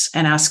to us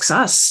and asks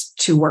us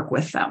to work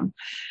with them.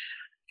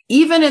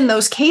 Even in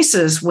those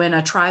cases when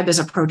a tribe is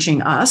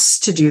approaching us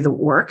to do the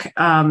work,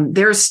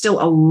 there's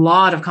still a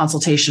lot of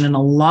consultation and a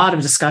lot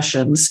of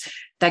discussions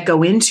that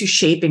go into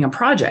shaping a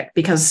project,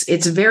 because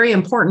it's very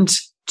important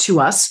to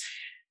us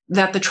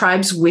that the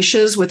tribe's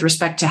wishes with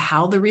respect to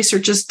how the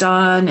research is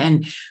done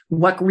and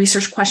what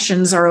research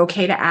questions are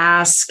okay to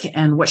ask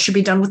and what should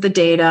be done with the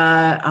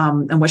data,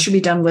 and what should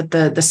be done with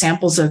the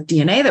samples of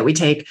DNA that we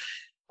take,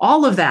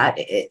 all of that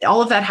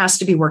has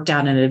to be worked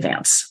out in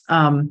advance.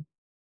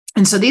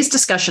 And so these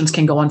discussions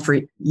can go on for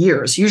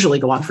years, usually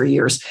go on for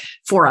years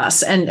for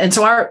us. And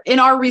so in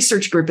our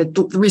research group,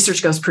 the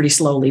research goes pretty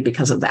slowly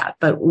because of that,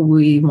 but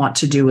we want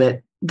to do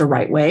it the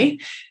right way,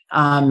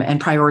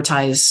 and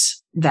prioritize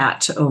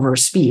that over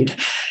speed.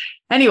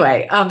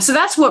 Anyway, so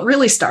that's what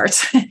really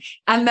starts.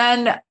 And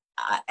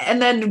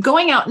then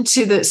going out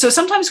into so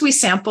sometimes we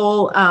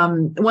sample,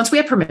 once we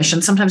have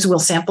permission, sometimes we'll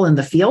sample in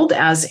the field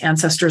as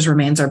ancestors'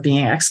 remains are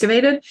being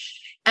excavated.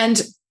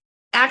 And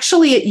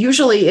actually, it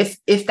usually,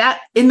 if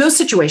that, in those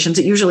situations,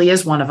 it usually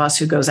is one of us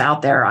who goes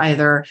out there,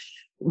 either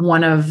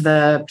one of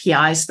the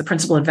PIs, the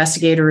principal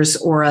investigators,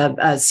 or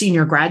a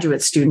senior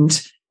graduate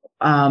student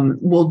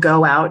will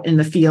go out in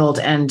the field,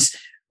 and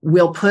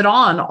we'll put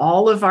on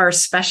all of our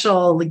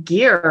special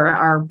gear,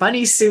 our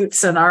bunny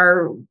suits and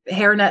our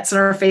hair nets and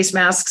our face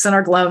masks and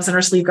our gloves and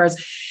our sleeve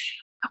guards.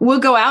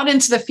 We'll go out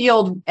into the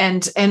field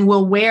and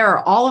we'll wear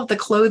all of the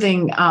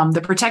clothing,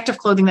 the protective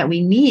clothing that we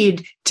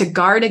need to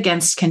guard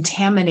against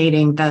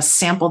contaminating the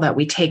sample that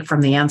we take from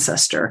the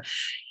ancestor.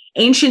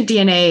 Ancient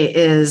DNA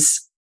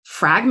is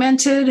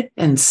fragmented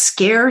and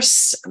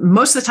scarce.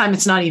 Most of the time,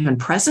 it's not even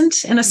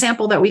present in a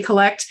sample that we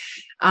collect.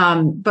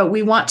 But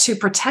we want to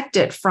protect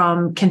it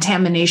from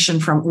contamination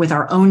with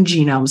our own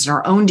genomes and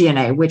our own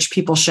DNA, which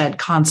people shed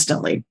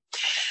constantly.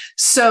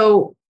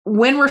 So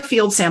when we're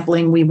field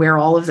sampling, we wear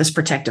all of this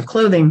protective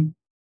clothing.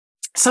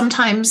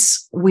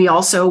 Sometimes we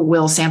also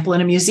will sample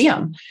in a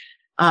museum.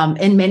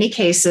 In many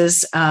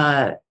cases,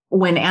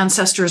 when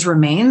ancestors'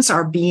 remains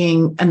are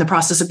in the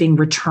process of being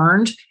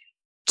returned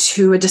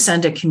to a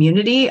descendant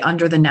community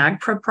under the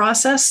NAGPRA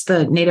process,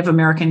 the Native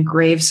American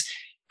Graves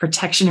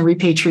Protection and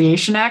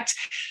Repatriation Act,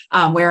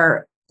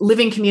 where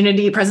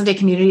present-day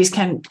communities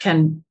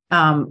can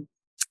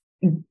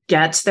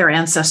get their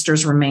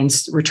ancestors'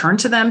 remains returned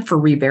to them for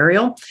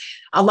reburial.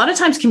 A lot of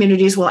times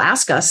communities will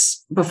ask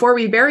us, before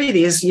we bury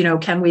these,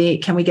 can we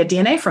get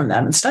DNA from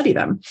them and study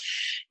them?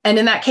 And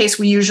in that case,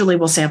 we usually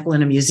will sample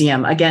in a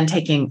museum, again,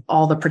 taking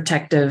all the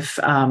protective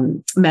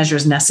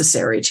measures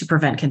necessary to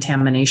prevent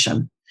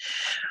contamination.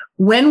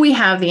 When we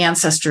have the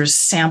ancestors'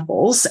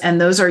 samples, and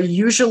those are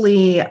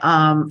usually,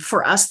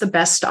 for us, the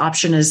best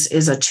option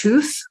is a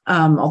tooth,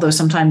 although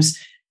sometimes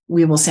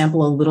we will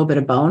sample a little bit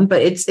of bone,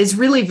 but it's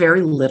really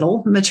very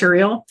little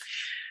material.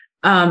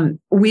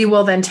 We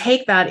will then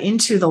take that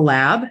into the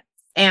lab,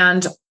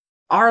 and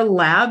our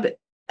lab,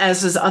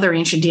 as is other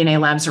ancient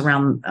DNA labs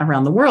around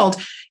the world,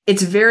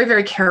 it's very,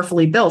 very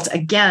carefully built,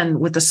 again,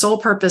 with the sole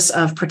purpose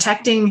of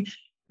protecting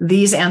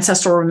these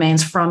ancestral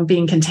remains from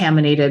being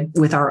contaminated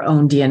with our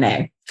own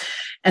DNA.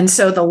 And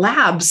so the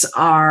labs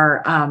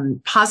are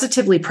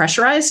positively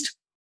pressurized.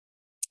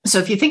 So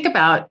if you think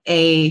about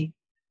a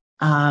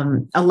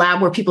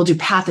lab where people do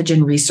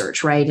pathogen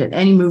research, right? At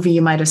any movie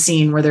you might have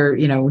seen where they're,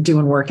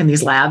 doing work in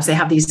these labs, they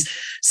have these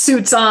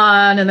suits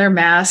on and they're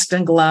masked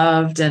and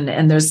gloved,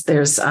 and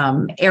there's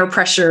air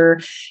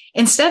pressure.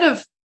 Instead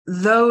of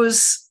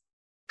those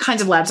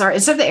kinds of labs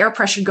instead of the air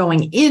pressure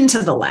going into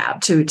the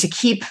lab to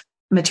keep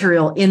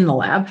material in the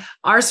lab,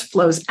 ours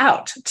flows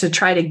out to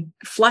try to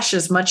flush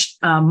as much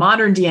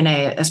modern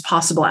DNA as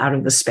possible out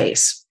of the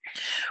space.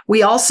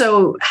 We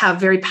also have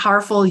very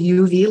powerful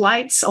UV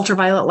lights,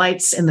 ultraviolet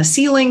lights in the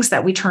ceilings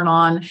that we turn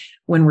on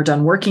when we're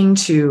done working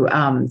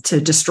to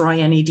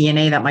destroy any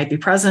DNA that might be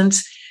present.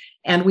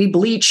 And we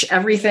bleach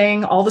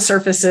everything, all the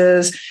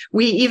surfaces.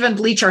 We even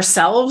bleach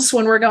ourselves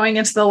when we're going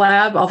into the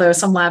lab, although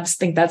some labs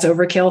think that's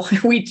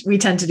overkill. We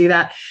tend to do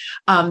that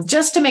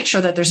just to make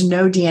sure that there's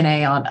no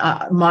DNA on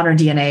modern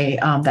DNA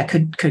that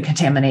could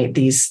contaminate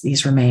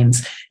these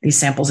remains, these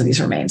samples of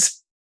these remains.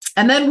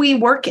 And then we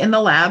work in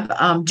the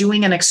lab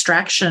doing an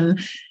extraction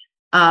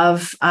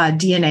of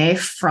DNA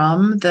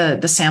from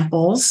the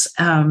samples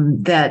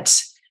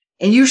that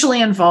it usually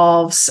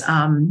involves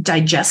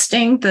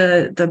digesting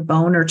the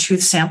bone or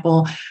tooth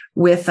sample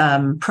with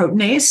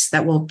proteinase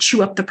that will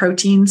chew up the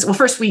proteins. Well,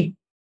 first we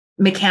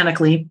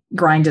mechanically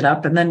grind it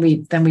up, and then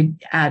we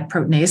add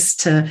proteinase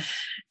to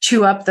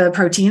chew up the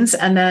proteins,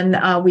 and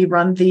then we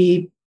run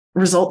the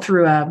result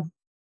through a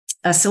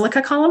a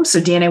silica column. So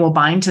DNA will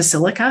bind to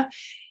silica,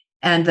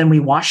 and then we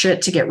wash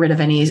it to get rid of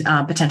any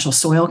potential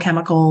soil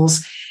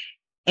chemicals.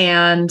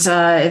 And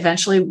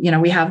eventually,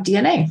 we have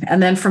DNA.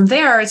 And then from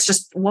there, it's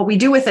just what we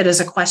do with it is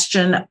a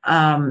question.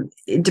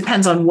 It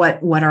depends on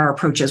what our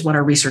approach is, what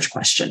our research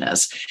question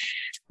is.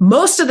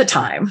 Most of the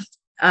time,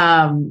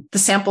 the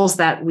samples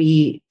that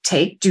we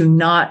take do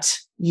not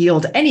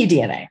yield any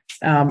DNA,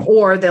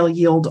 or they'll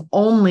yield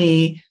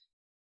only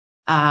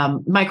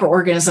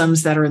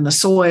microorganisms that are in the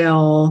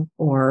soil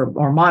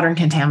or modern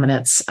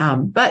contaminants.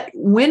 But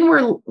when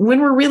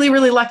we're really,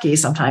 really lucky,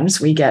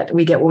 sometimes we get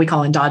what we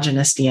call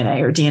endogenous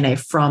DNA or DNA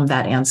from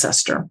that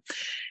ancestor.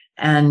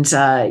 And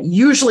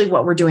usually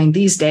what we're doing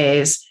these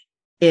days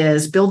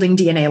is building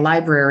DNA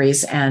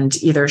libraries and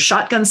either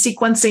shotgun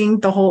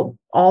sequencing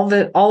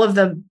all of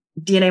the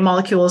DNA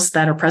molecules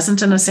that are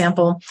present in a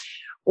sample,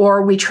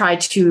 or we try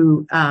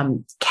to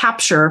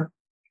capture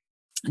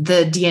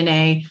the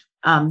DNA,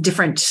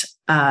 different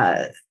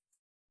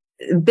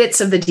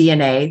bits of the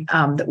DNA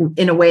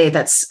in a way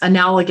that's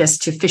analogous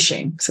to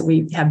fishing. So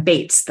we have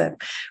baits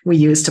that we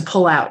use to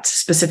pull out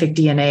specific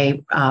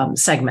DNA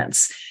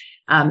segments.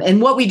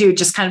 And what we do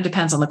just kind of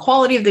depends on the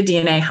quality of the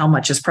DNA, how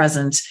much is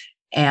present,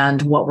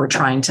 and what we're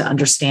trying to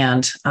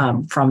understand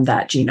from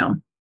that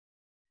genome.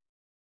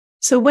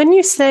 So when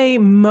you say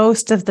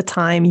most of the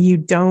time you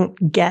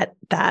don't get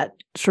that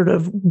sort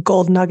of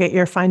gold nugget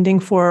you're finding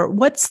for,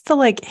 what's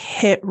the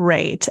hit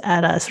rate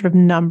at a sort of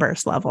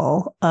numbers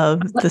level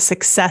of the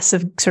success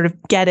of sort of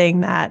getting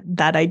that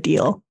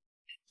ideal?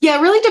 Yeah,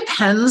 it really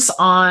depends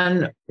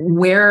on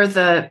where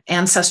the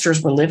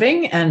ancestors were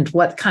living and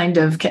what kind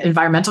of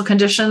environmental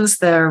conditions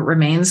their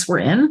remains were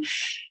in.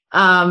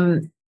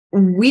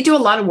 We do a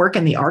lot of work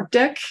in the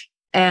Arctic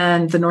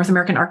and the North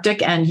American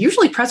Arctic, and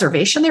usually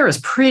preservation there is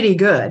pretty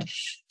good.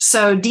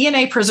 So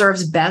DNA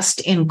preserves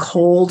best in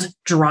cold,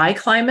 dry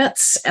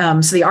climates. So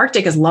the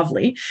Arctic is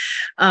lovely.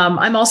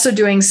 I'm also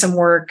doing some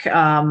work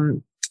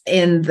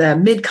in the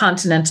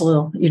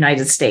mid-continental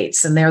United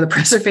States, and there the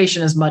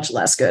preservation is much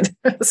less good.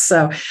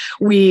 So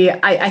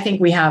I think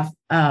we have,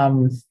 I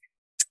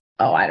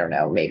don't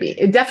know,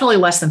 definitely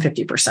less than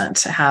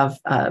 50% have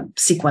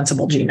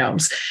sequenceable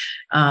genomes.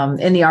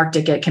 In the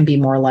Arctic, it can be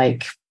more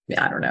like,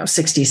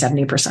 60,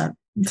 70%.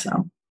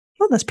 So,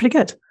 well, that's pretty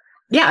good.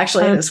 Yeah,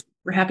 actually it is.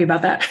 We're happy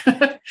about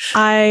that.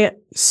 I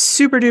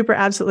super duper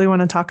absolutely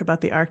want to talk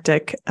about the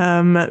Arctic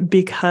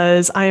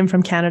because I am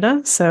from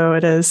Canada, so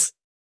it is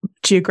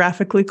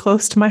geographically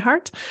close to my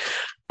heart.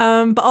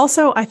 But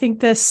also, I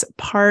think this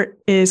part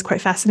is quite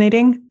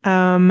fascinating.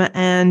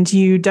 And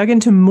you dug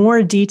into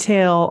more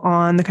detail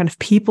on the kind of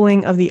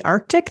peopling of the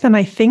Arctic than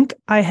I think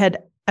I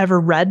had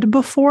ever read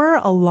before.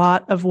 A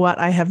lot of what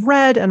I have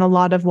read and a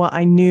lot of what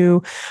I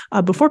knew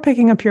before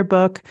picking up your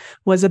book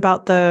was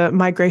about the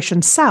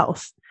migration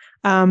south.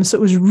 So it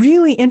was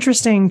really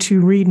interesting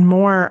to read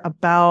more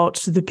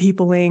about the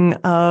peopling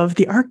of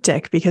the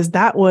Arctic, because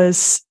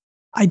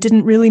I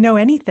didn't really know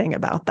anything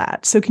about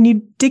that. So can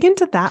you dig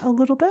into that a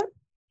little bit?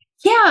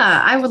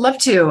 Yeah, I would love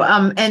to.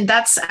 And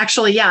that's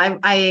actually,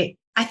 I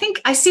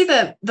think I see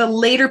the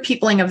later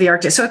peopling of the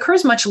Arctic. So it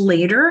occurs much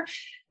later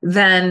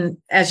than,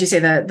 as you say,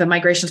 the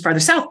migrations farther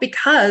south,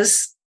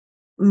 because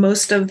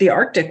most of the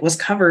Arctic was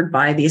covered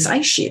by these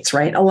ice sheets,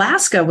 right?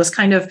 Alaska was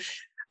kind of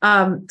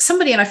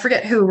somebody, and I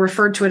forget who,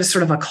 referred to it as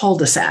sort of a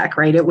cul-de-sac,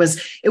 right? It was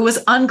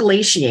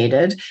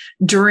unglaciated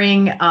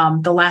during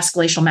the last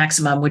glacial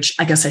maximum, which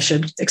I guess I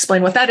should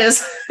explain what that is.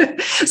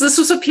 So this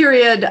was a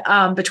period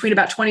between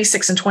about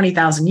 26 and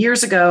 20,000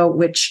 years ago,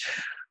 which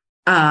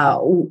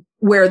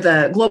where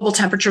the global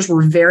temperatures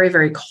were very,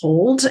 very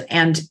cold,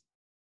 and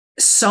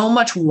so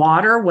much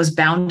water was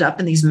bound up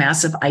in these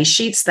massive ice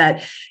sheets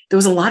that there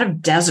was a lot of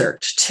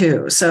desert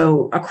too.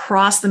 So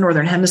across the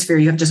Northern Hemisphere,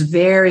 you have just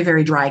very,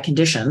 very dry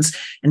conditions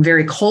and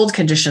very cold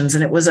conditions.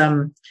 And it was,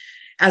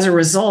 as a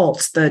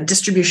result, the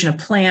distribution of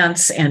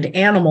plants and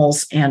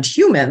animals and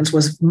humans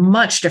was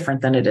much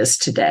different than it is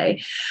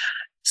today.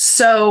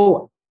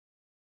 So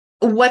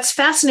what's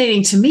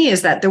fascinating to me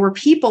is that there were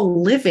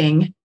people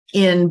living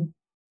in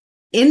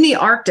the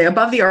Arctic,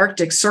 above the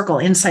Arctic Circle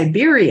in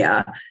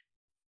Siberia,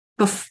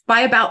 by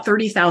about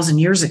 30,000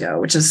 years ago,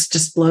 which is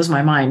just blows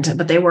my mind.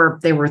 But they were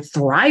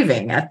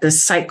thriving at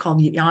this site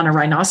called Yana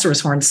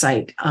Rhinoceros Horn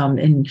site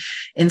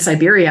in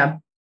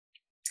Siberia.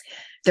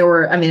 There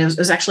were, it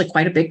was actually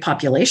quite a big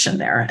population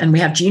there, and we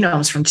have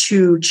genomes from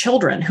 2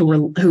 children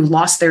who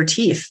lost their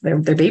teeth, their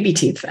baby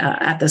teeth,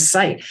 at this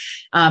site.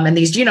 And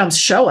these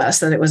genomes show us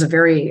that it was a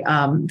very,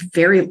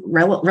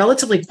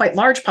 relatively quite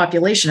large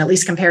population, at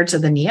least compared to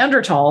the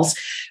Neanderthals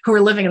who were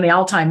living in the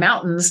Altai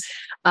Mountains.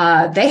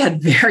 They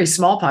had very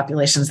small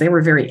populations. They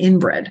were very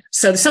inbred.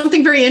 So there's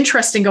something very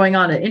interesting going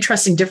on, an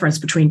interesting difference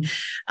between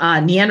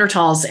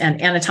Neanderthals and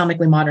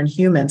anatomically modern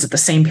humans at the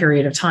same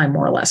period of time,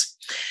 more or less.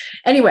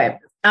 Anyway,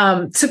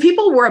 so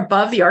people were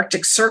above the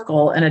Arctic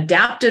Circle and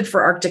adapted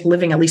for Arctic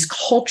living, at least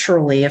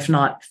culturally, if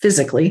not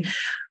physically,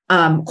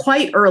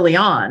 quite early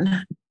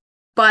on.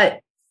 But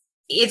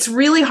it's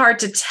really hard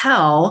to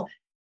tell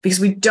because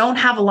we don't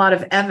have a lot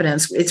of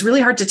evidence. It's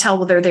really hard to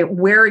tell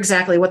where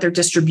exactly what their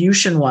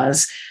distribution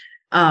was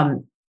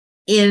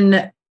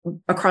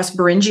across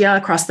Beringia,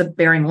 across the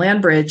Bering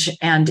Land Bridge,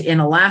 and in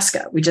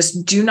Alaska. We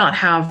just do not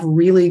have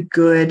really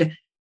good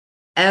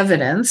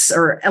evidence,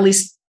 or at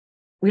least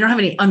we don't have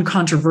any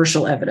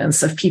uncontroversial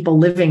evidence of people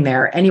living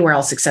there anywhere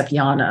else except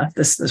Yana,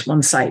 this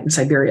one site in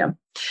Siberia.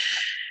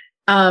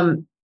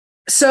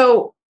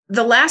 So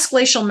the last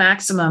glacial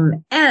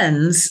maximum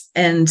ends,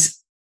 and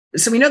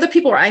so we know that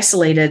people were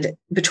isolated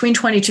between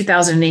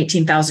 22,000 and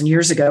 18,000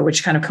 years ago,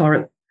 which kind of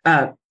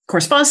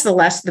corresponds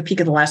to the peak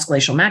of the last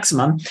glacial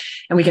maximum.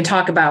 And we can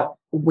talk about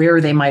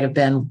where they might have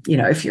been,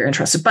 if you're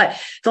interested. But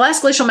the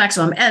last glacial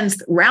maximum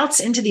ends, routes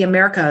into the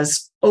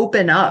Americas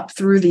open up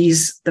through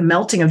the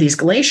melting of these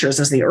glaciers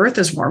as the earth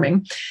is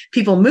warming.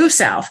 People move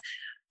south.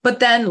 But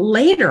then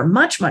later,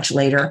 much, much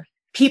later,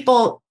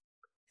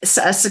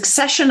 a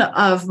succession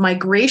of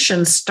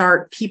migrations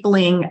start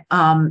peopling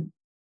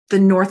the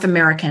North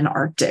American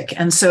Arctic.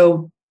 And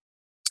so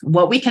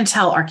what we can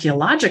tell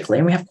archaeologically,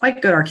 and we have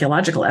quite good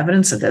archaeological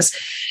evidence of this,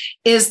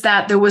 is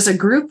that there was a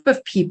group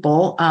of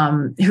people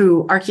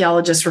who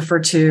archaeologists refer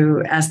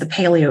to as the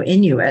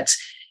Paleo-Inuit,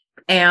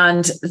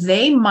 and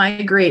they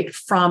migrate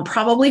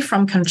probably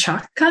from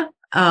Kamchatka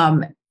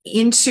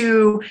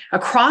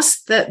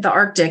across the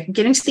Arctic,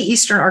 getting to the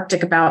Eastern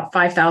Arctic about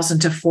 5,000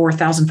 to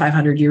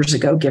 4,500 years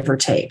ago, give or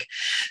take.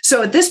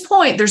 So at this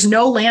point, there's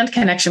no land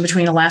connection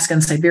between Alaska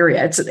and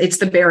Siberia. It's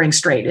the Bering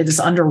Strait. It is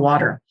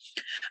underwater.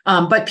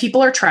 But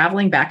people are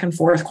traveling back and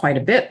forth quite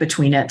a bit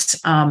between it.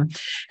 And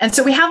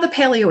so we have the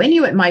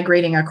Paleo-Inuit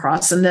migrating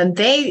across, and then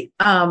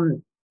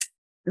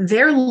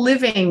they're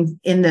living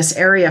in this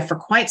area for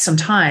quite some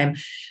time,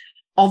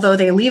 although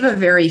they leave a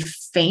very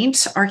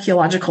faint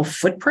archaeological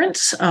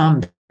footprint.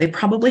 They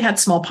probably had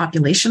small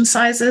population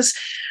sizes,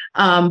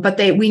 but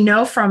we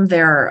know from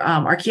their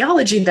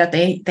archaeology that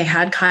they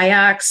had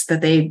kayaks, that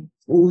they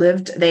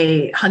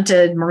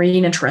hunted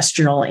marine and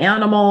terrestrial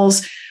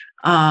animals.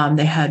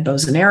 They had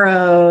bows and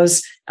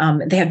arrows.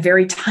 They had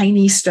very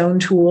tiny stone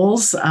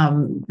tools.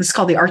 This is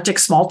called the Arctic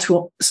small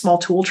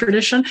tool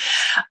tradition.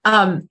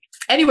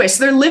 Anyway,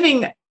 so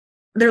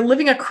they're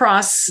living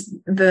across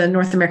the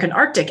North American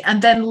Arctic.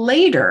 And then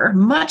later,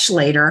 much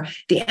later,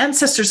 the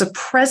ancestors of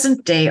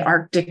present day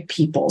Arctic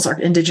peoples, our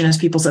indigenous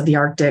peoples of the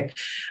Arctic,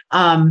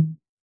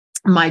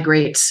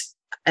 migrate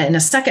in a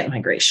second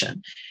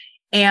migration.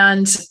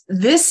 And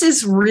this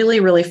is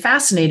really, really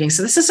fascinating.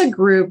 So this is a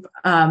group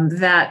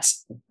that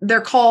they're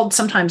called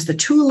sometimes the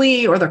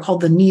Thule, or they're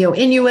called the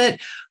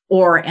Neo-Inuit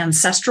or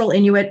ancestral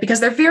Inuit, because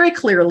they're very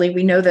clearly,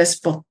 we know this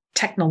both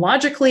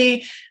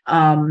technologically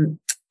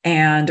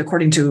and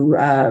according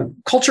to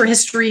culture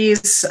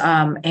histories,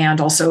 and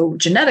also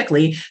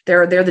genetically,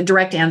 they're the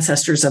direct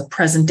ancestors of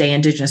present day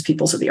indigenous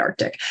peoples of the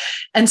Arctic.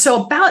 And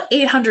so about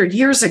 800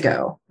 years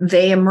ago,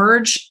 they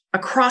emerge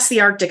across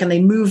the Arctic, and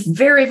they move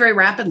very, very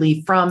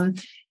rapidly from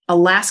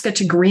Alaska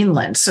to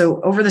Greenland.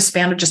 So over the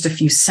span of just a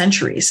few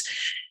centuries.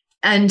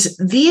 And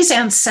these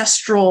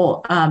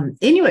ancestral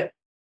Inuit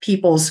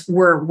peoples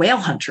were whale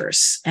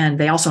hunters, and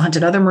they also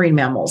hunted other marine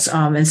mammals.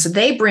 And so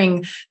they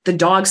bring the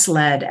dog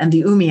sled and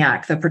the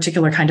umiak, the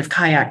particular kind of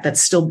kayak that's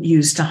still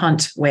used to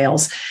hunt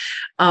whales.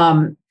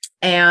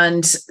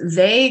 And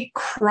they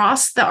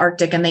cross the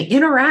Arctic, and they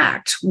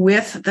interact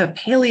with the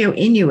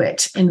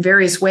Paleo-Inuit in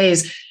various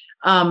ways.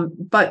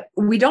 But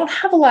we don't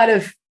have a lot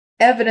of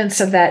evidence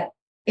of that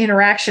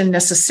interaction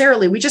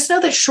necessarily. We just know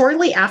that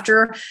shortly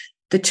after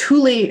the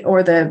Thule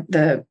or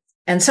the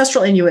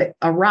ancestral Inuit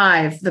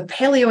arrive, the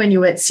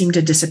Paleo-Inuit seem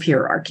to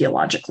disappear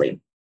archaeologically.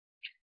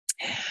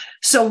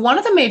 So one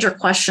of the major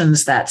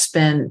questions that's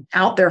been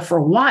out there for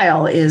a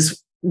while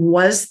is,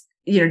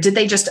 did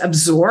they just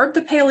absorb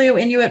the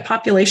Paleo-Inuit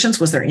populations?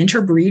 Was there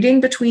interbreeding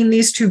between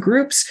these two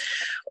groups,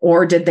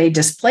 or did they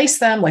displace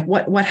them? Like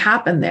what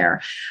happened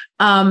there?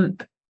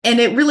 And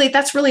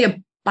that's really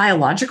a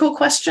biological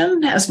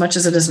question as much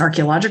as it is an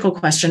archaeological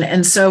question.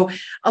 And so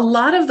a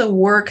lot of the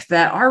work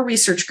that our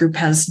research group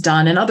has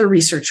done and other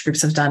research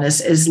groups have done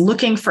is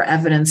looking for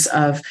evidence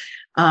of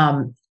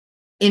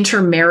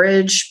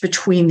intermarriage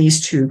between these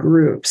two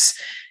groups.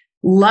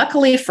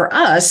 Luckily for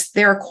us,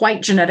 they're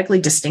quite genetically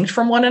distinct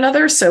from one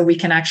another, so we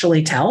can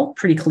actually tell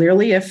pretty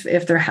clearly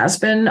if there has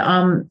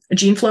been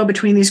gene flow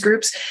between these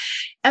groups.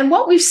 And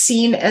what we've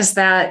seen is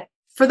that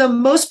for the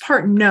most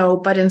part, no,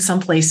 but in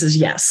some places,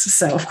 yes.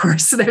 So of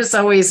course, there's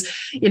always,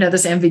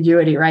 this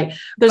ambiguity, right?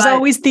 There's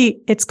always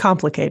it's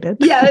complicated.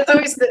 Yeah,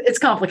 it's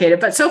complicated.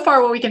 But so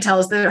far, what we can tell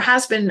is there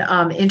has been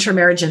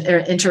intermarriage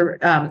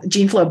and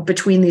gene flow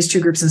between these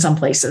two groups in some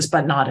places,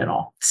 but not in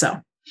all.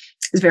 So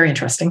it's very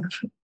interesting.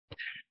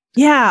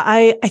 Yeah,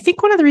 I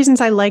think one of the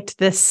reasons I liked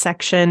this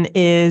section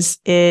is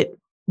it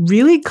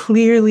really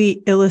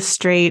clearly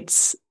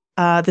illustrates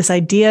this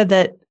idea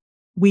that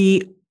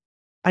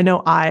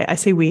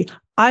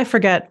I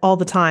forget all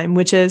the time,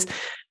 which is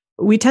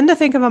we tend to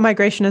think of a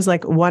migration as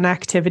like one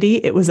activity.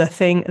 It was a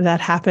thing that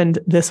happened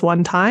this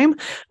one time.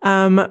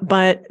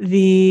 But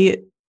the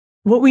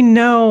what we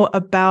know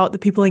about the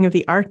peopling of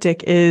the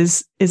Arctic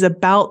is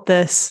about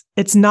this.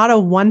 It's not a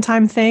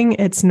one-time thing.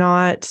 It's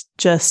not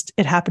just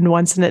it happened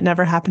once and it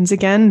never happens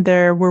again.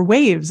 There were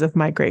waves of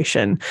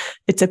migration.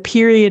 It's a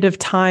period of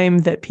time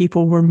that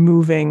people were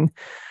moving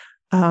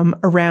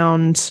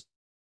around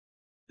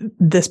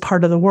this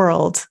part of the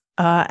world.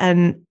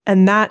 And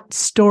that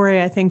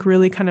story, I think,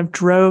 really kind of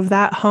drove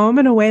that home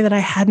in a way that I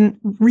hadn't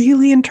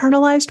really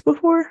internalized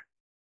before.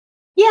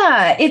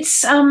 Yeah,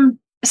 it's and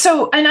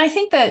I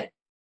think that,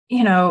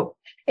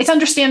 it's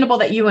understandable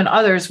that you and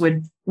others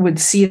would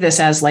see this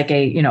as like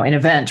an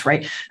event,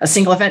 right? A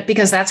single event,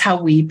 because that's how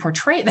we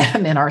portray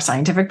them in our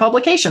scientific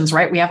publications,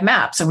 right? We have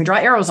maps and we draw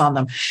arrows on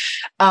them.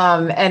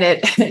 And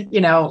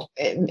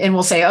and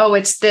we'll say, oh,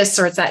 it's this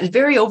or it's that.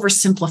 Very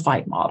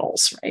oversimplified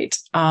models, right?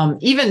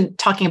 Even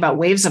talking about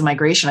waves of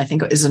migration, I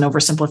think, is an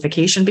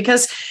oversimplification,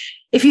 because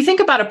if you think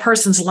about a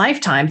person's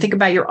lifetime, think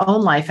about your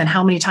own life and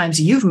how many times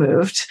you've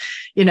moved,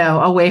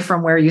 away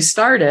from where you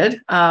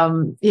started,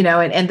 and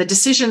the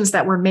decisions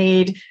that were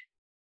made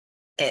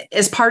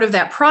as part of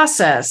that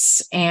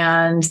process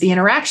and the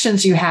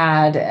interactions you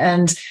had.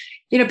 And,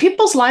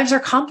 people's lives are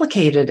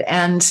complicated.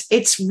 And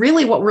it's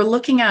really what we're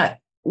looking at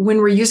when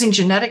we're using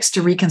genetics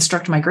to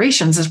reconstruct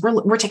migrations is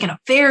we're taking a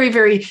very,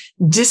 very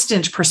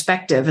distant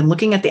perspective and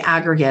looking at the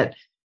aggregate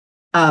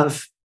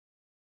of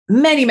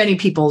many, many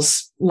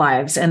people's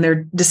lives and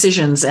their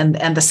decisions and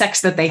the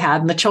sex that they had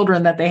and the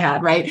children that they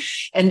had, right?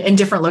 And in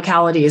different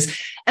localities.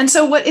 And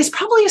so what is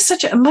probably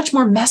such a much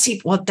more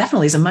messy, well,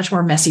 definitely is a much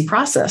more messy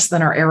process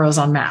than our arrows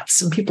on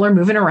maps. And people are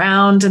moving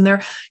around and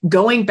they're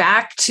going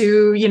back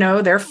to,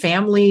 their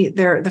family,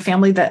 the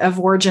family of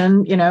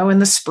origin, in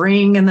the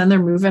spring, and then they're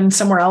moving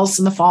somewhere else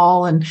in the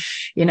fall. And,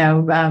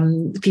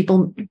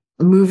 people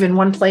move in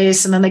one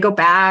place and then they go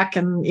back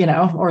and,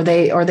 or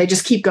they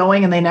just keep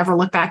going and they never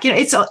look back.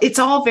 It's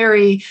all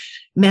very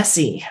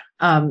messy,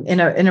 in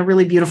a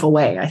really beautiful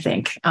way, I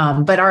think.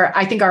 But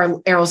I think our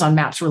arrows on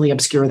maps really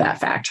obscure that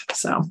fact.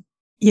 So.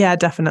 Yeah,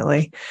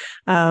 definitely.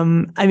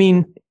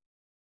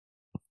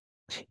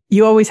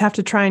 You always have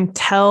to try and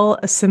tell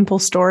a simple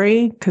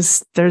story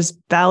because there's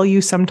value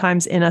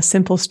sometimes in a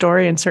simple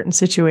story in certain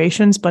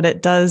situations, but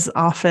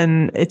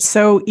it's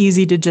so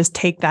easy to just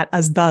take that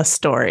as the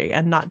story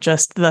and not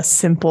just the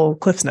simple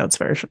CliffsNotes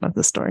version of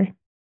the story.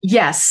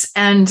 Yes.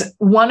 And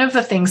one of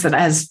the things that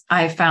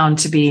I found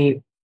to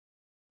be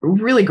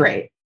really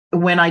great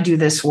when I do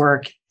this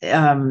work,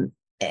 and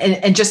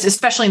just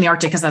especially in the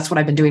Arctic, because that's what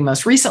I've been doing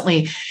most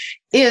recently,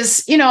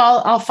 is,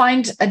 I'll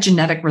find a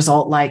genetic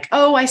result like,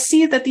 oh, I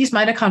see that these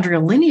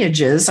mitochondrial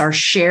lineages are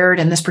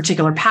shared in this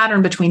particular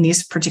pattern between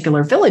these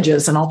particular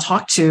villages. And I'll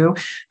talk to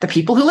the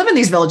people who live in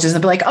these villages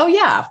and be like, oh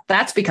yeah,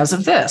 that's because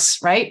of this,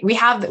 right? We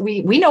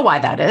know why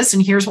that is.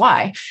 And here's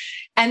why.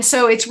 And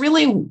so it's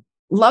really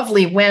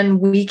lovely when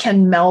we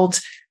can meld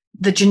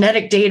the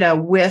genetic data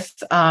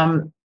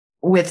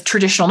with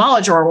traditional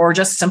knowledge or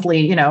just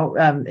simply,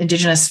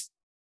 indigenous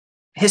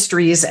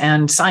histories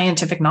and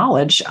scientific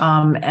knowledge.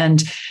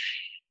 And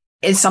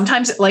it's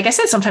sometimes, like I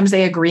said, sometimes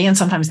they agree and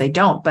sometimes they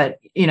don't. But,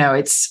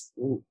 it's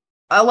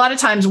a lot of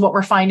times what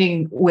we're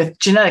finding with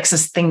genetics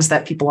is things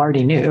that people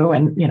already knew.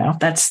 And,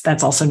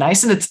 that's also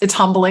nice. And it's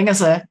humbling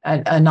as a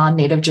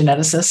non-native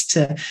geneticist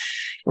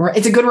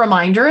it's a good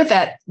reminder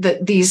that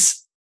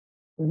these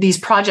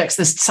projects,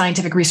 this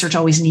scientific research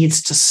always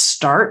needs to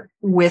start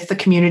with the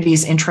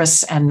community's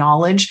interests and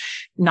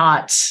knowledge,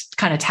 not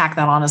kind of tack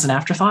that on as an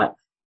afterthought,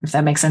 if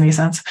that makes any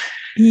sense.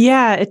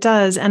 Yeah, it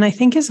does. And I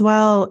think as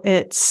well,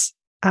 it's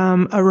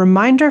a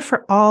reminder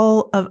for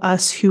all of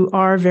us who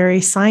are very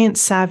science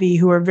savvy,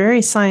 who are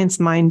very science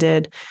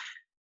minded,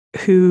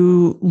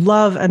 who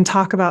love and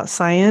talk about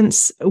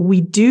science. We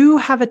do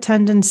have a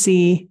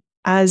tendency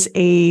as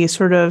a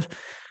sort of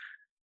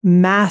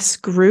mass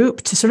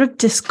group to sort of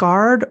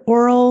discard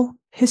oral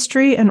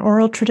history and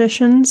oral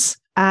traditions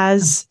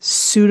as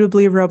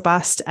suitably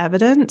robust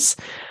evidence.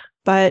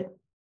 But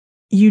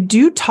you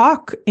do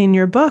talk in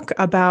your book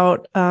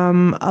about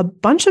a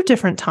bunch of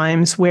different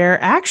times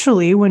where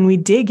actually, when we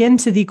dig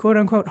into the quote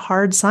unquote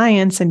hard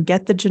science and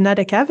get the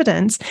genetic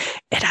evidence,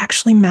 it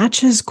actually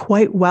matches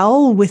quite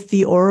well with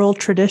the oral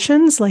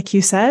traditions, like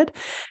you said.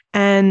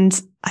 And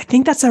I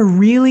think that's a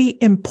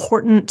really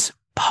important,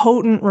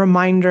 potent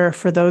reminder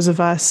for those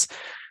of us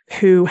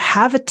who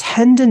have a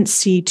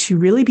tendency to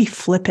really be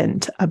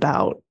flippant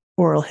about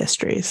oral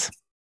histories.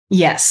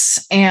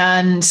 Yes.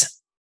 And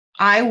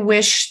I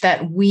wish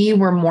that we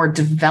were more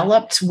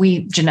developed,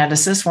 we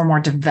geneticists were more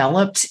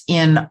developed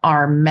in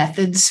our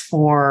methods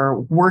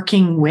for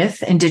working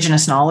with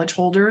Indigenous knowledge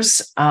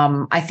holders.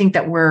 I think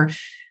that we're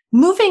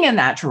moving in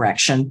that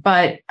direction,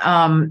 but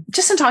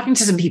just in talking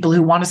to some people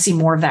who want to see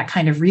more of that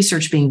kind of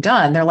research being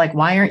done, they're like,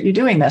 why aren't you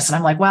doing this? And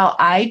I'm like, well,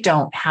 I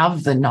don't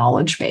have the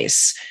knowledge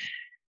base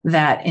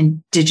that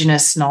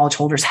Indigenous knowledge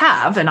holders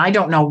have. And I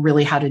don't know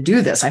really how to do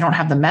this. I don't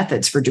have the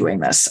methods for doing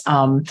this.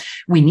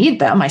 We need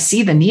them. I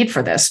see the need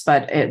for this,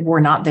 but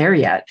we're not there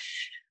yet.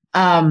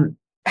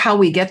 How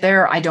we get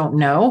there, I don't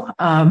know.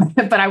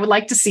 But I would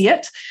like to see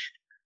it.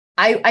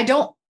 I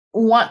don't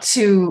want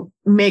to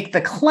make the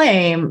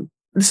claim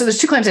so there's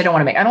two claims I don't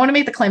want to make. I don't want to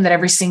make the claim that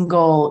every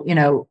single,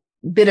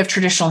 bit of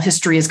traditional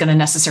history is going to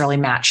necessarily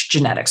match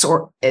genetics,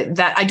 or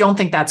that I don't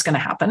think that's going to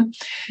happen.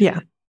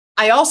 Yeah.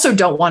 I also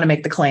don't want to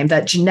make the claim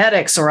that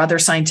genetics or other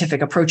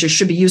scientific approaches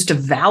should be used to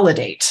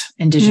validate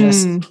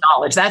indigenous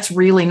knowledge. That's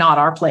really not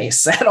our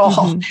place at all.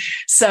 Mm-hmm.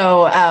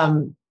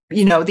 So,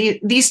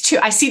 these two,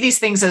 I see these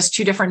things as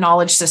two different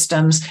knowledge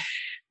systems.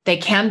 They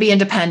can be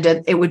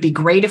independent. It would be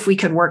great if we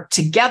could work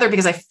together,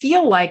 because I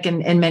feel like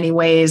in many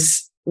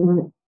ways,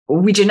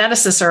 we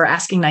geneticists are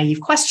asking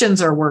naive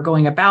questions, or we're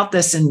going about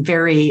this in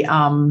very,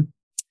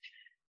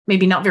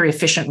 maybe not very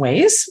efficient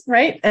ways,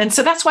 right? And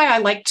so that's why I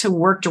like to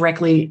work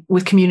directly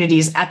with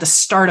communities at the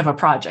start of a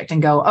project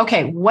and go,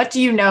 okay, what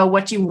do you know?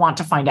 What do you want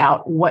to find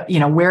out? What,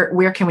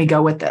 where can we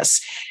go with this?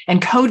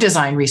 And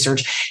co-design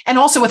research. And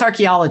also with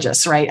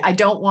archaeologists, right? I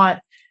don't want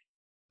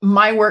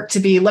my work to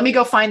be, let me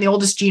go find the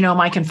oldest genome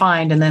I can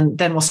find, and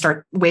then we'll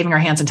start waving our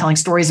hands and telling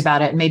stories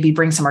about it, and maybe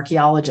bring some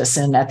archaeologists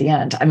in at the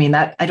end. I mean,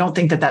 I don't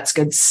think that that's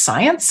good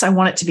science. I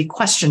want it to be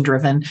question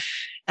driven.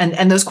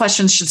 And those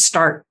questions should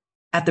start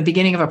at the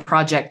beginning of a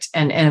project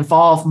and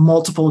involve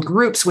multiple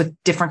groups with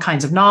different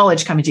kinds of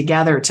knowledge coming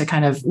together to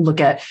kind of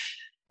look at,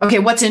 okay,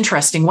 what's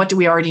interesting? What do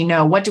we already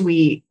know? What do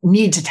we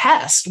need to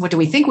test? What do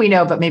we think we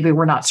know, but maybe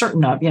we're not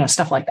certain of,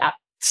 stuff like that.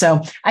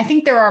 So I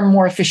think there are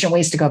more efficient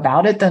ways to go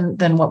about it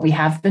than what we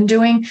have been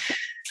doing.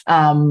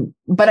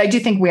 But I do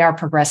think we are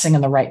progressing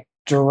in the right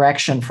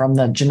direction from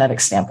the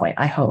genetic standpoint.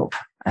 I hope.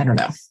 I don't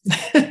know.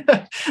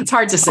 It's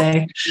hard to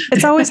say.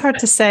 It's always hard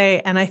to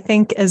say. And I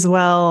think as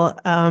well,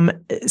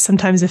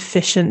 sometimes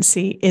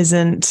efficiency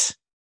isn't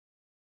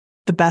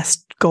the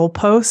best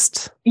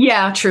goalpost.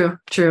 Yeah, true.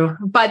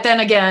 But then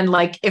again,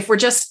 like if we're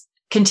just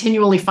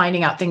continually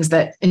finding out things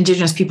that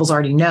indigenous peoples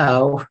already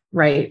know,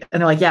 right?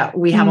 And they're like, yeah,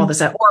 we have all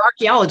this, or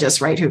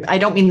archaeologists, right? Who, I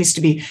don't mean these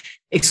to be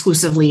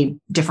exclusively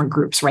different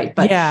groups, right?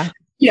 But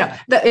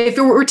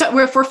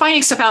if we're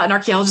finding stuff out and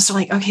archaeologists are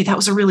like, okay, that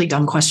was a really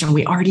dumb question.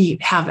 We already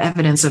have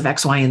evidence of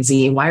X, Y, and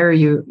Z. Why are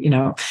you,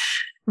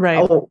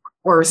 right?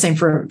 Or same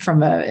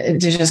from an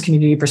indigenous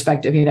community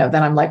perspective,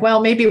 then I'm like,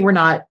 well, maybe we're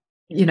not,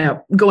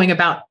 going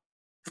about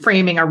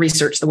framing our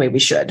research the way we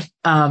should,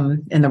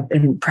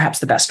 in perhaps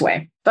the best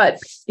way. But,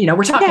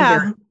 we're talking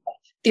here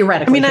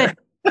theoretically. I mean,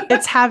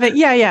 it's having,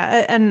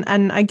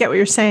 And I get what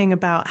you're saying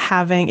about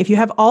having, if you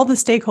have all the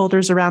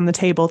stakeholders around the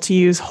table, to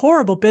use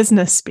horrible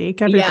business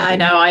speak. I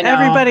know.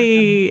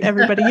 Everybody,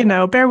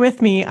 bear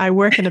with me. I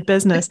work in a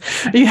business.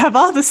 You have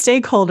all the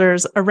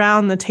stakeholders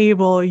around the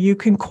table. You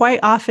can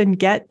quite often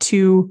get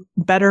to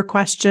better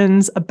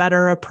questions, a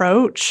better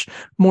approach,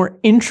 more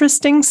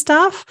interesting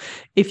stuff,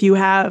 if you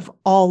have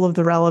all of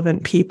the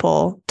relevant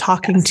people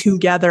talking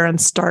together and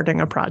starting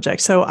a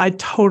project. So I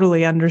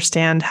totally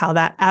understand how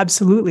that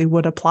absolutely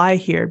would apply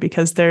here,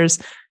 because there's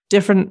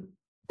different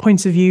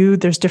points of view,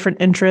 there's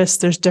different interests,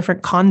 there's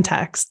different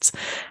contexts,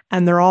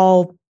 and they're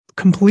all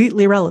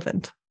completely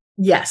relevant.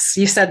 Yes,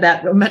 you said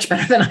that much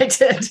better than I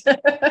did.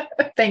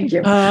 Thank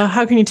you.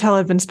 How can you tell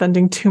I've been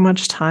spending too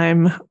much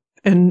time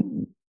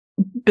in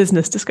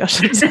business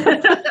discussions?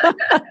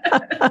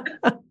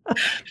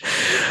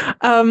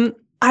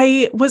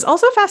 I was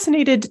also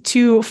fascinated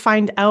to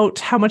find out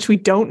how much we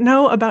don't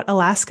know about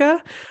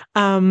Alaska,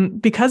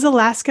 because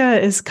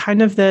Alaska is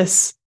kind of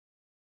this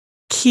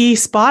key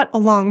spot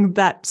along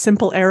that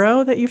simple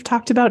arrow that you've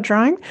talked about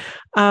drawing.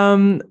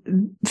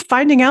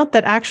 Finding out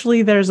that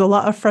actually there's a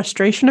lot of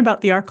frustration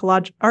about the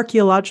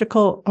archaeology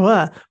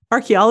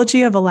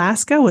of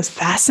Alaska was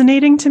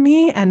fascinating to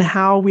me, and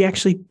how we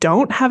actually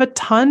don't have a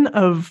ton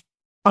of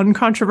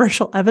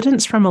uncontroversial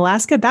evidence from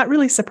Alaska. That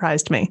really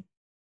surprised me.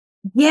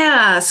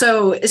 Yeah.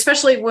 So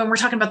especially when we're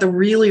talking about the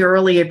really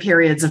early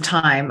periods of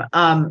time.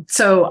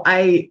 So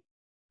I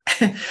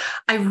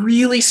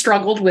really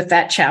struggled with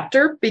that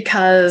chapter,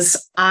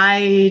 because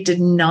I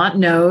did not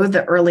know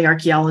the early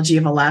archaeology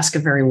of Alaska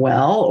very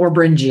well, or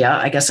Beringia,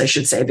 I guess I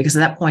should say, because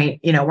at that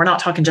point, we're not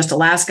talking just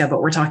Alaska, but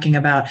we're talking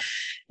about,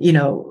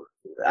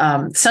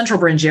 central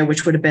Beringia,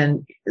 which would have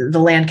been the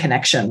land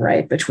connection,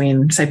 right,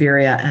 between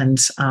Siberia and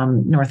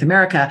North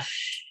America.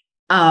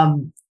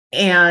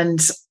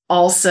 And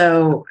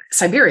also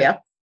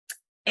Siberia.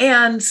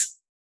 And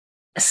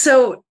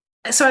so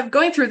I'm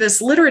going through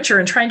this literature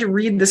and trying to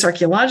read this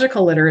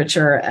archaeological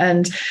literature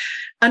and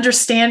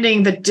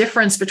understanding the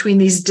difference between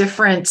these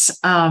different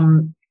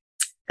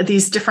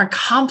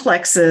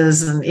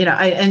complexes. And,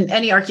 and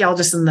any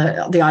archaeologist in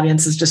the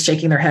audience is just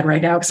shaking their head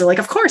right now, because they're like,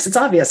 of course it's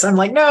obvious. I'm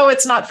like, no,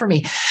 it's not for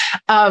me.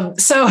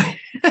 So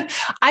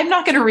I'm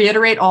not going to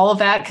reiterate all of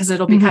that, because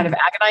it'll be kind of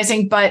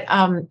agonizing, but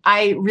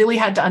I really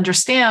had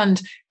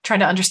to trying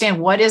to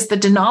understand, what is the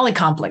Denali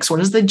complex? What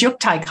is the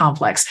Juktai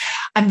complex?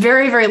 I'm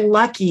very, very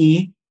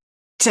lucky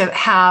to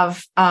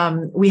have,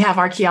 we have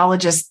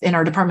archaeologists in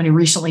our department who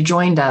recently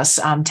joined us,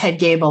 Ted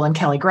Gable and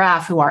Kelly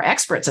Graff, who are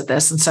experts at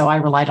this. And so I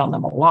relied on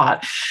them a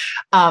lot.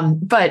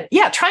 But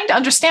yeah, trying to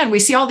understand, we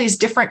see all these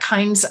different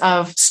kinds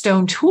of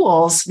stone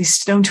tools, these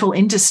stone tool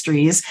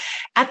industries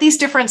at these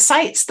different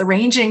sites, the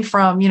ranging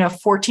from,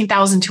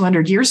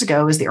 14,200 years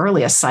ago is the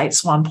earliest site,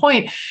 Swan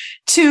Point,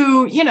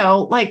 to,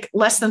 like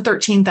less than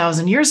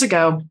 13,000 years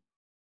ago.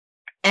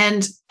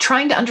 And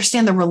trying to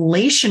understand the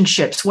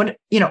relationships. What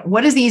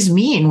do these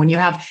mean when you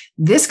have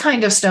this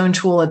kind of stone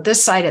tool at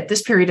this site at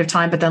this period of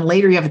time, but then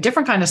later you have a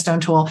different kind of stone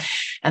tool,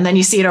 and then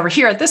you see it over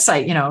here at this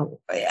site?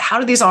 How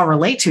do these all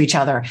relate to each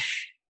other?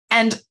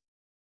 And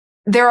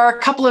there are a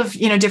couple of,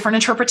 different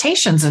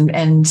interpretations,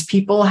 and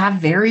people have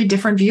very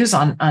different views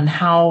on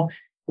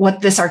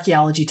what this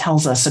archaeology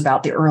tells us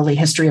about the early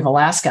history of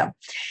Alaska.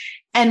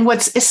 And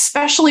what's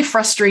especially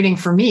frustrating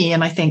for me,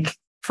 and I think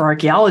for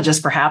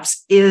archaeologists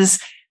perhaps,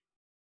 is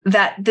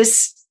that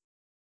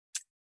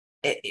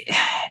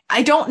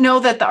I don't know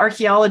that the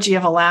archaeology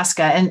of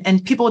Alaska,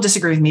 and people will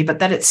disagree with me, but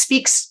that it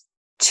speaks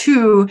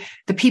to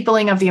the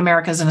peopling of the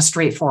Americas in a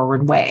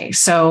straightforward way.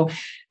 So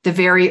the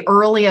very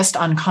earliest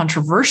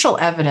uncontroversial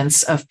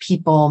evidence of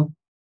people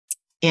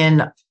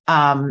in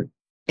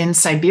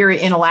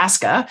Siberia, in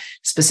Alaska,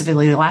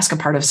 specifically the Alaska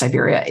part of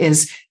Siberia,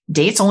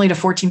 dates only to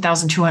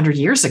 14,200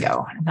 years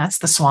ago. And that's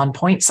the Swan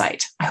Point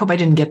site. I hope I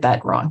didn't get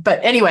that wrong.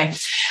 But anyway,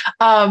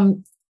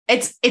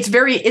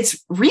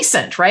 it's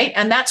recent, right?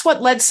 And that's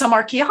what led some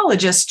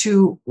archaeologists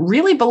to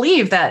really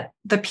believe that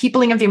the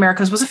peopling of the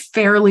Americas was a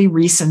fairly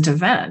recent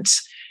event,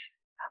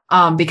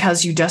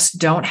 because you just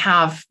don't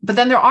have, but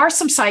then there are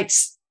some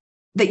sites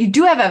that you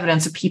do have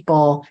evidence of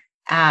people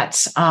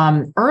at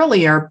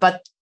earlier,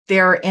 but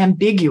they're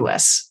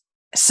ambiguous.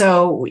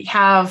 So we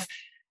have,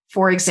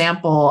 for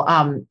example,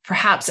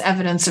 perhaps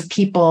evidence of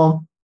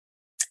people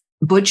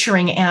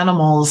butchering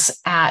animals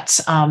at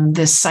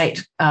this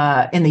site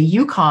in the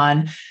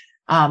Yukon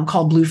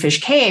called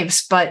Bluefish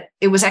Caves, but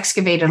it was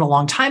excavated a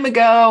long time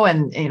ago.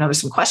 And,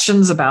 there's some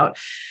questions about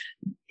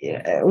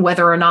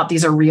whether or not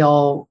these are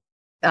real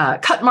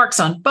cut marks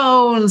on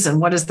bones and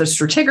what is the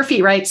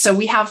stratigraphy, right? So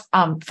we have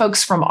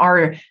folks from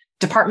our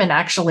department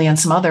actually and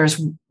some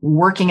others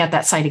working at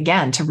that site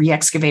again to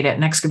re-excavate it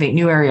and excavate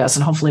new areas.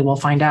 And hopefully we'll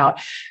find out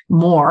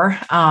more.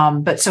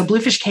 But so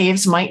Bluefish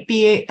Caves might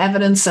be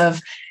evidence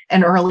of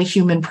an early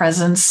human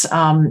presence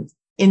in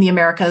the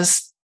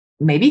Americas,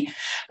 maybe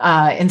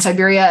in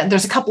Siberia.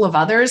 There's a couple of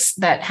others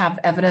that have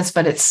evidence,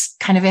 but it's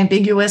kind of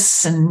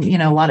ambiguous and,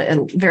 a lot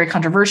of very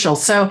controversial.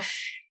 So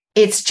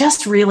it's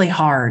just really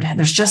hard.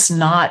 There's just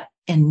not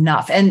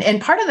enough.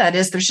 And part of that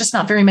is there's just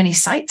not very many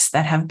sites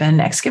that have been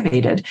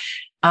excavated.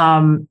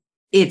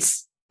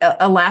 It's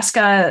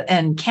Alaska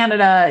and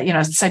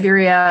Canada,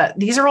 Siberia.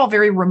 These are all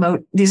very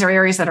remote. These are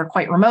areas that are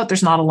quite remote.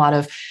 There's not a lot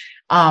of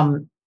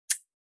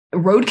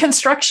road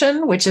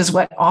construction, which is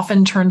what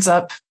often turns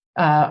up,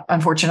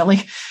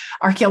 unfortunately,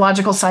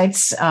 archaeological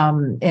sites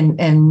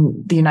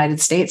in the United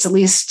States, at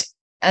least.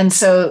 And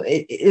so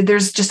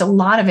there's just a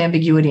lot of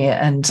ambiguity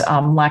and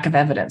lack of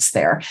evidence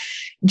there.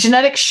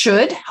 Genetics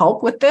should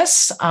help with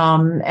this.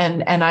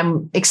 And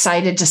I'm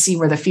excited to see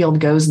where the field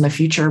goes in the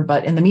future.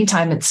 But in the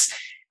meantime, it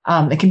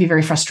can be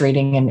very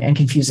frustrating and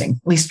confusing,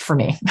 at least for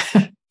me.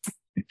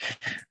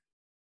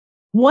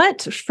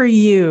 What, for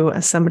you,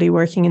 as somebody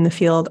working in the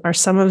field, are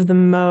some of the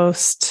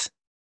most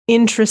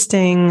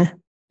interesting,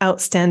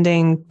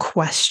 outstanding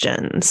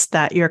questions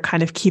that you're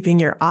kind of keeping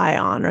your eye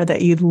on, or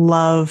that you'd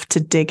love to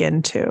dig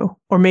into,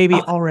 or maybe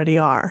already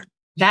are?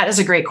 That is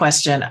a great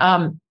question.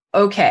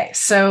 Okay,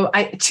 so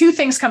two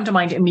things come to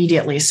mind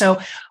immediately. So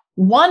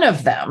one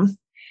of them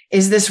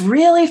is this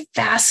really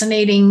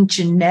fascinating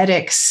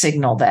genetic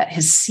signal that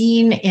is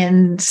seen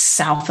in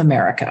South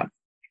America.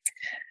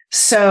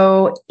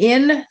 So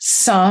in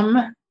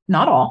some,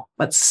 not all,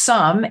 but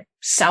some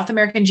South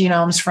American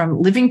genomes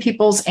from living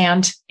peoples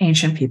and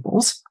ancient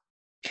peoples,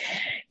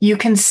 you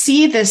can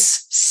see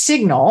this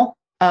signal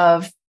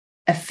of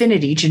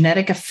affinity,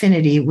 genetic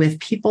affinity with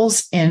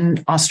peoples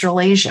in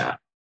Australasia.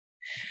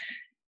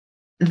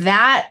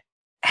 That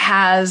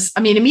has,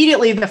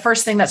 immediately the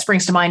first thing that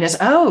springs to mind is,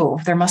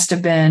 there must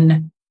have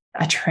been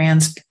a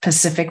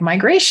trans-Pacific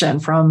migration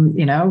from,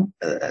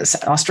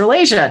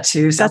 Australasia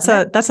to South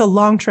America. That's a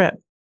long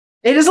trip.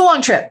 It is a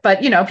long trip,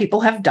 but,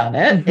 people have done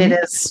it. Mm-hmm. It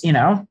is,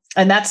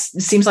 and that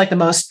seems like the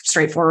most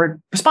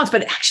straightforward response,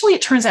 but actually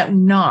it turns out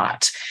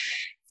not.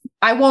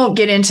 I won't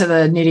get into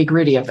the nitty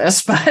gritty of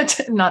this,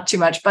 but not too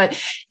much.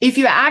 But if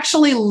you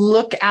actually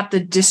look at the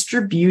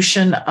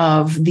distribution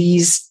of the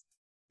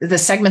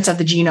segments of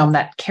the genome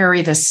that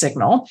carry this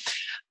signal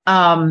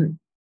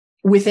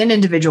within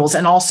individuals,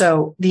 and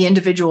also the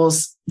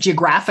individuals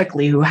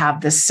geographically who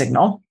have this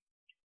signal,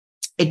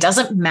 it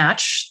doesn't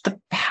match the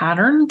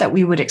pattern that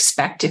we would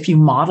expect if you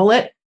model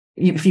it.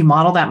 If you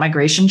model that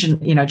migration,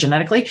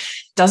 genetically,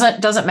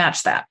 doesn't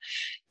match that.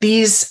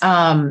 These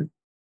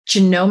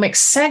genomic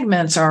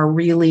segments are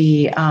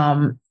really,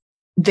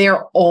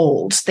 they're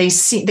old. They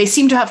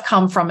seem to have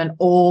come from an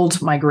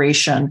old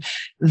migration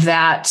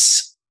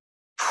that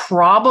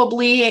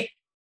probably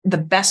the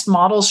best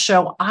models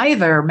show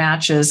either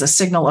matches a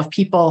signal of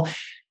people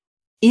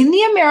in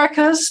the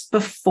Americas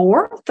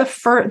before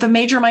the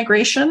major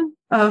migration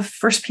of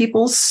first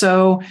peoples.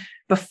 So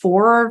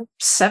before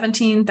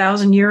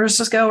 17,000 years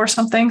ago or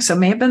something. So it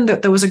may have been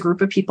that there was a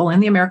group of people in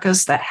the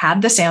Americas that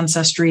had this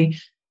ancestry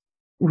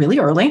really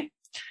early,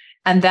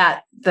 and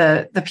that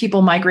the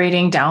people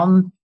migrating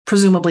down,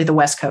 presumably the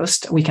West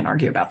Coast, we can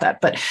argue about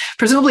that, but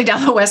presumably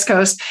down the West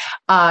Coast,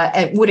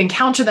 would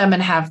encounter them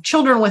and have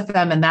children with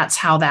them. And that's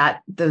how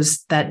that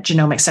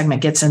genomic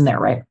segment gets in there,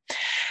 right?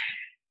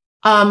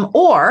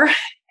 Or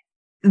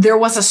there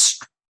was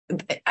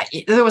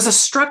a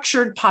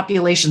structured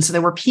population. So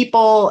there were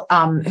people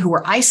who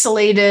were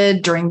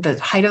isolated during the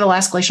height of the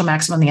last glacial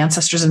maximum. The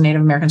ancestors of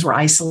Native Americans were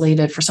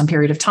isolated for some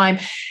period of time,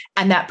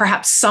 and that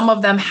perhaps some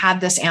of them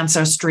had this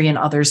ancestry and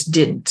others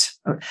didn't.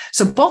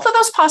 So both of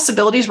those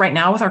possibilities right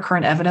now with our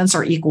current evidence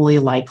are equally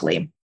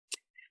likely.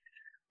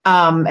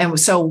 And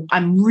so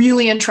I'm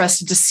really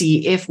interested to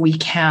see if we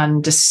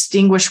can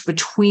distinguish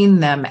between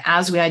them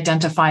as we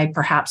identify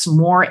perhaps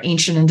more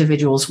ancient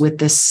individuals with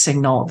this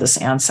signal, this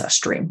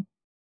ancestry.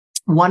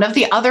 One of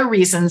the other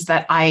reasons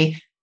that I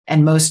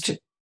and most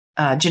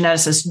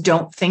geneticists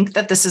don't think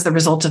that this is the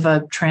result of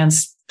a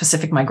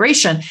trans-Pacific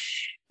migration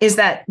is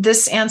that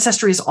this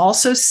ancestry is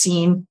also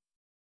seen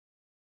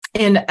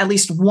in at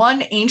least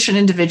one ancient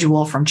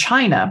individual from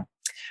China,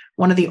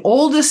 one of the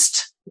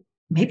oldest,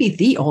 maybe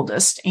the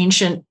oldest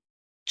ancient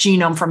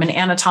genome from an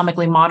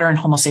anatomically modern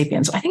Homo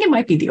sapiens. I think it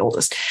might be the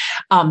oldest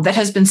that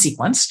has been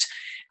sequenced.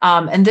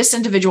 And this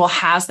individual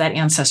has that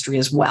ancestry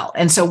as well.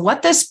 And so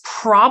what this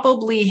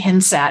probably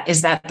hints at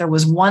is that there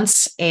was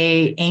once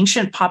an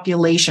ancient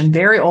population,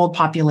 very old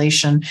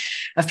population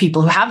of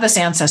people who have this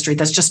ancestry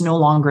that's just no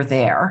longer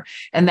there,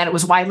 and that it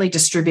was widely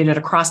distributed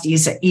across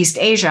East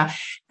Asia,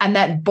 and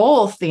that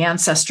both the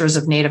ancestors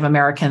of Native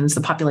Americans,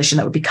 the population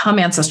that would become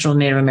ancestral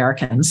Native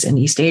Americans in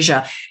East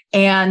Asia,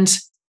 and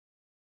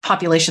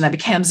population that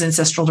becomes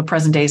ancestral to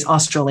present days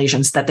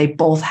Australasians, that they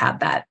both had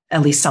that,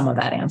 at least some of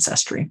that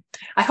ancestry.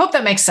 I hope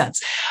that makes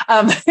sense.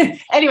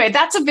 Anyway,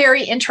 that's a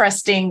very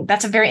interesting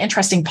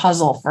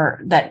puzzle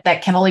for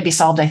that can only be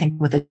solved, I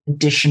think, with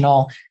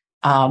additional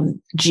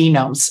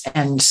genomes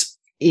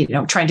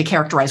and trying to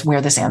characterize where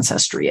this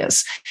ancestry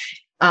is.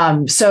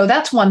 So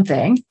that's one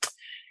thing.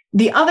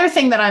 The other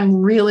thing that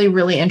I'm really,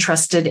 really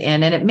interested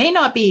in, and it may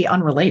not be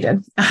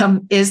unrelated,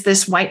 is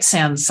this White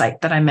Sands site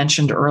that I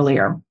mentioned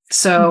earlier.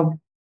 So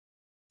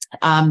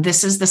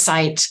this is the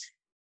site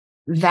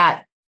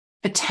that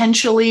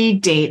potentially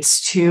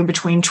dates to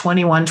between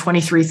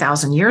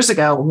 23,000 years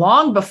ago,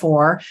 long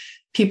before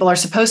people are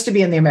supposed to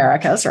be in the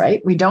Americas,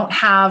 right? We don't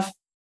have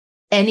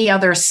any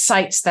other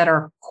sites that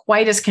are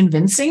quite as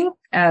convincing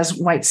as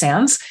White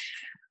Sands.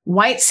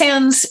 White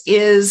Sands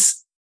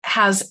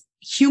has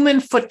human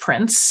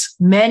footprints,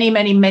 many,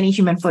 many, many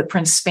human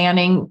footprints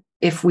spanning,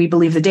 if we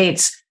believe the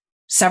dates,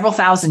 several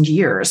thousand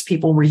years.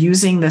 People were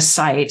using this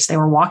site. They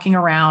were walking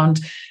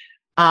around.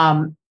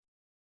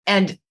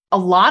 And a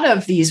lot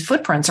of these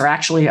footprints are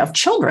actually of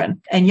children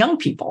and young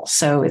people.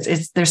 So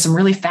there's some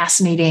really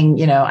fascinating,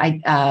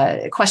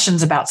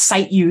 questions about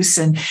site use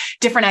and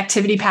different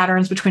activity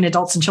patterns between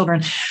adults and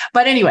children.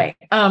 But anyway,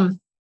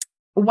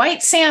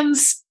 White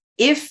Sands,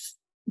 if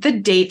the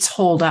dates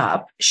hold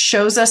up,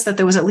 shows us that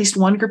there was at least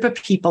one group of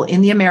people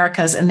in the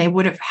Americas, and they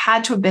would have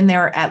had to have been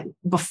there at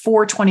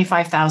before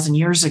 25,000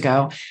 years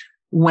ago,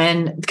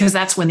 because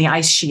that's when the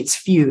ice sheets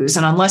fuse.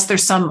 And unless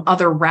there's some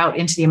other route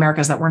into the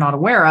Americas that we're not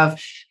aware of,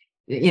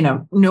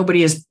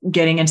 nobody is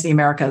getting into the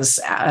Americas,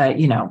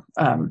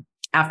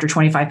 after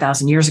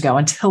 25,000 years ago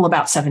until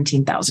about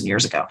 17,000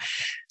 years ago.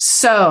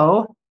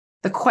 So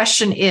the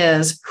question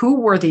is, who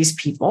were these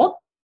people?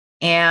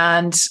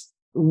 And,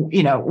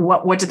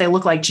 what did they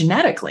look like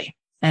genetically?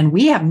 And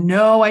we have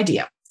no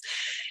idea.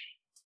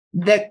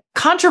 The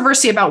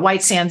controversy about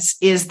White Sands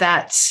is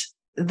that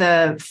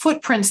the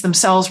footprints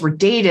themselves were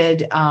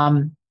dated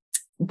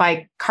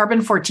by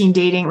carbon-14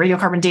 dating,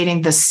 radiocarbon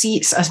dating, the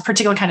seeds, a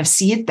particular kind of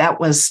seed that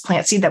was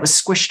plant seed that was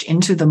squished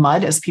into the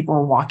mud as people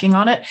were walking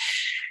on it.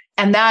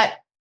 And that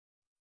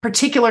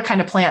particular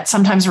kind of plant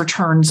sometimes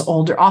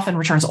often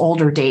returns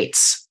older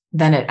dates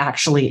than it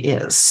actually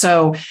is.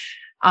 So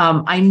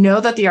I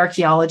know that the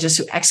archaeologists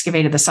who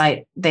excavated the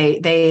site,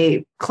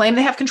 they claim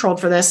they have control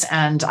for this,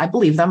 and I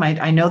believe them.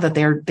 I know that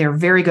they're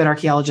very good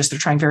archaeologists. They're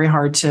trying very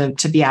hard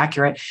to be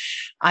accurate.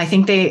 I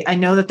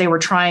know that they were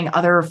trying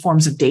other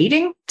forms of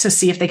dating to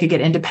see if they could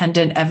get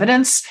independent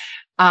evidence.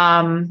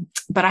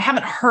 But I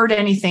haven't heard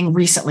anything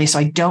recently, so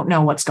I don't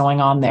know what's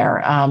going on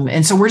there.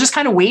 And so we're just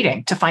kind of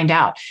waiting to find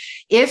out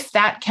if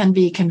that can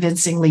be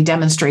convincingly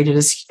demonstrated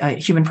as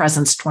human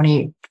presence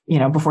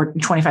before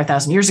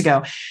 25,000 years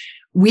ago.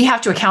 We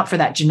have to account for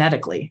that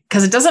genetically,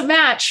 because it doesn't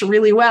match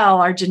really well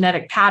our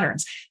genetic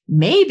patterns.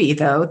 Maybe,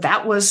 though,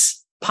 that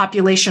was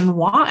population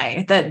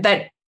Y.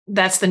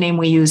 That's the name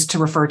we use to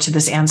refer to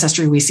this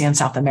ancestry we see in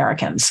South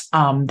Americans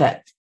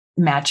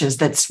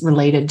that's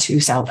related to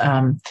South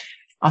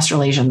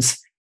Australasians.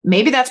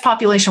 Maybe that's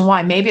population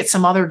Y. Maybe it's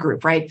some other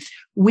group, right?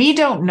 We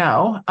don't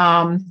know.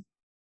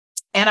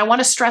 And I want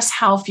to stress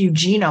how few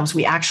genomes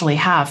we actually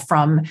have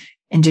from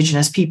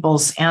Indigenous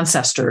peoples'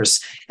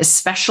 ancestors,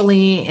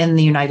 especially in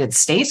the United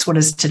States, what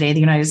is today the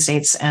United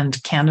States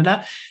and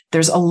Canada.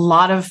 There's a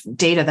lot of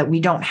data that we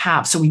don't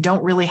have. So we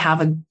don't really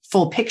have a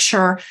full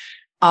picture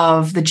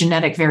of the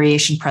genetic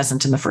variation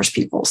present in the first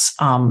peoples.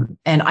 And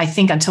I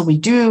think until we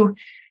do,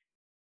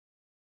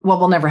 well,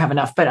 we'll never have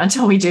enough, but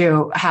until we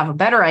do have a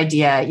better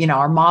idea,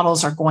 our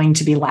models are going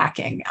to be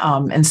lacking.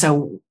 And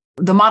so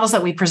the models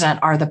that we present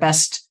are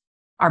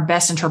our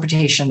best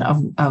interpretation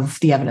of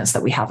the evidence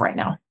that we have right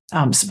now.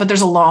 But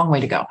there's a long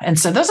way to go. And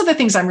so those are the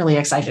things I'm really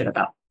excited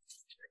about.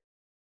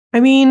 I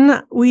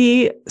mean,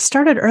 we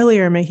started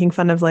earlier making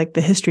fun of like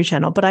the History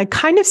Channel, but I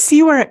kind of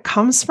see where it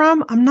comes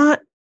from. I'm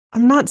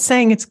not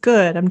saying it's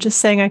good. I'm just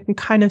saying I can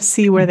kind of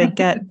see where they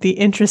get the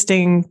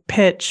interesting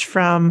pitch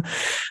from,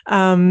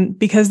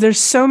 because there's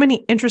so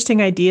many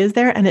interesting ideas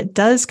there, and it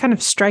does kind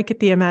of strike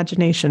at the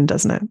imagination,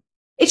 doesn't it?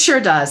 It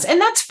sure does.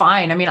 And that's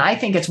fine. I mean, I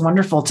think it's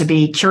wonderful to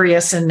be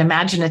curious and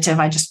imaginative.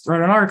 I just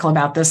wrote an article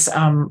about this.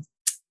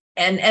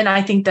 And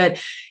I think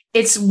that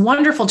it's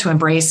wonderful to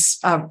embrace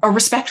a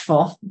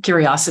respectful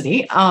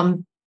curiosity.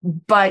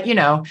 But,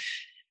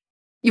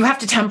 you have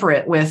to temper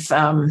it with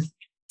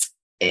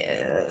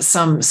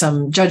some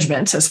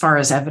judgment as far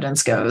as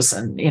evidence goes.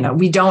 And,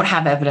 we don't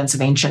have evidence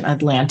of ancient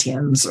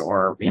Atlanteans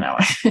or,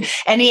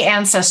 any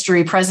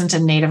ancestry present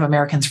in Native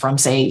Americans from,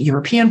 say,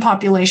 European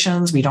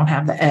populations. We don't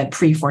have the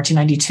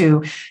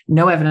pre-1492,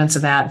 no evidence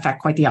of that. In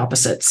fact, quite the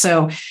opposite.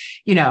 So,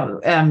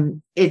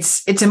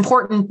 it's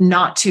important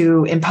not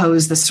to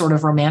impose this sort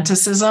of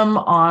romanticism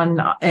on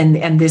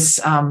and this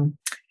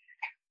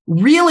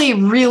really,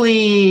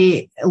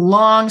 really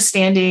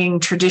long-standing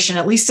tradition,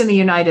 at least in the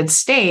United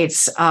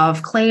States,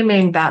 of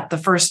claiming that the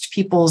first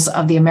peoples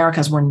of the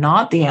Americas were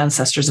not the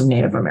ancestors of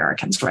Native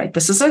Americans, right?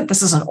 This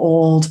is an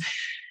old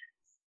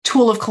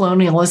tool of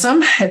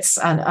colonialism. It's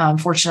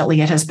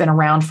unfortunately, it has been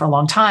around for a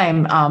long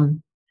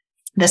time.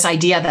 This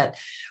idea that,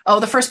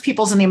 the first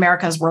peoples in the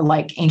Americas were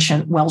like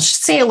ancient Welsh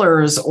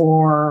sailors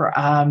or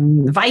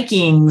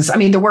Vikings. I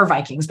mean, there were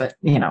Vikings, but,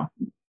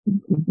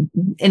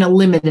 in a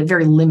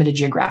very limited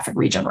geographic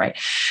region, right?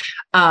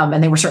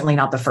 And they were certainly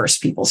not the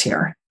first peoples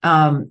here.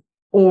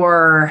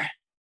 Or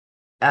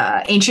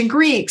ancient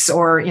Greeks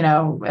or,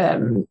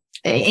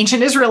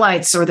 ancient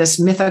Israelites or this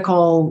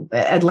mythical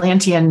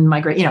Atlantean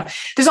migrate.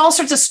 There's all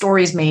sorts of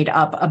stories made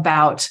up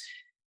about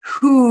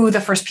who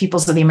the first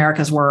peoples of the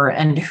Americas were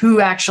and who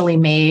actually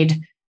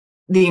made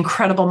the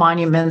incredible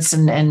monuments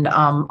and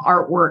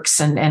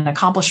artworks and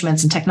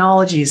accomplishments and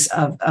technologies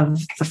of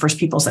the first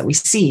peoples that we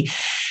see.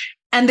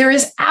 And there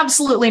is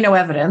absolutely no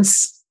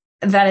evidence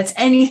that it's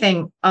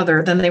anything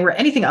other than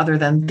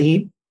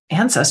the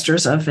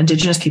ancestors of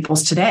Indigenous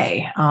peoples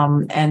today.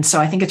 And so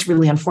I think it's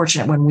really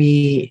unfortunate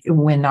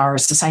when our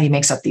society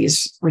makes up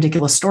these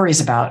ridiculous stories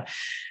about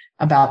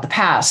the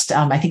past.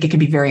 I think it can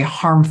be very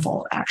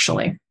harmful,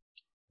 actually.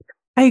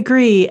 I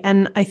agree.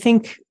 And I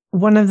think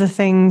one of the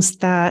things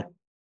that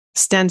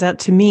stands out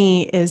to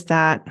me is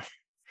that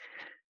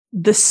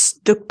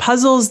the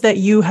puzzles that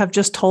you have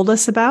just told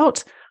us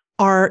about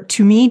are,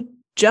 to me,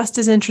 just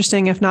as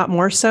interesting, if not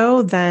more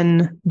so,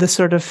 than the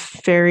sort of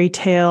fairy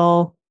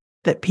tale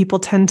that people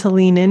tend to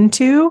lean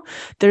into.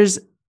 There's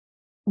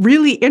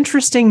really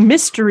interesting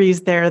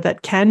mysteries there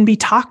that can be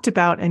talked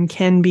about and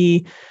can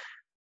be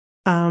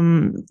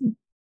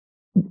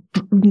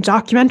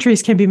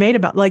documentaries can be made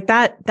about. Like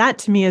that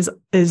to me is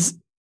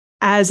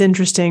as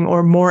interesting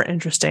or more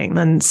interesting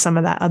than some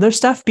of that other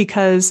stuff,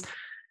 because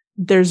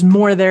there's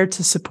more there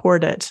to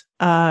support it.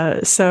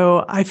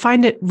 So I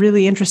find it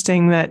really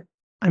interesting that,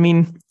 I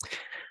mean,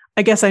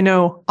 I guess I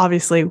know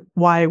obviously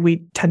why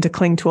we tend to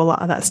cling to a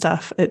lot of that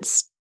stuff.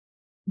 It's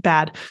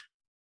bad,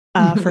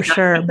 for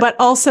sure. But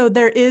also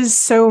there is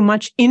so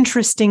much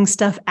interesting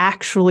stuff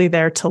actually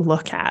there to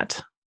look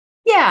at.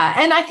 Yeah.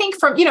 And I think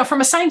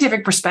from a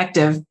scientific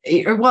perspective,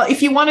 well,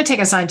 if you want to take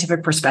a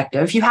scientific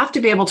perspective, you have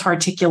to be able to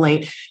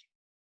articulate,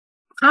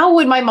 how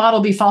would my model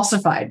be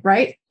falsified,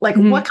 right? Like,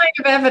 what kind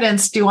of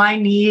evidence do I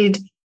need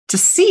to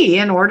see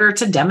in order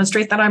to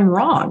demonstrate that I'm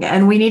wrong?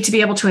 And we need to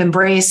be able to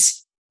embrace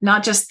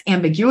not just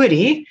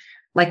ambiguity,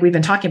 like we've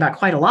been talking about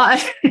quite a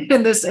lot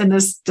in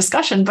this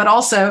discussion, but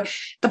also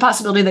the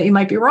possibility that you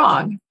might be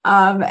wrong.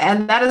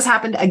 And that has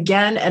happened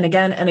again and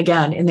again and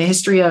again in the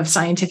history of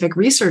scientific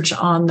research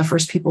on the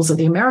first peoples of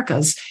the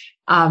Americas.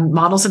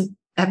 Models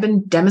have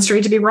been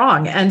demonstrated to be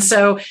wrong. And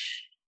so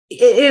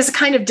it is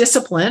kind of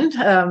discipline,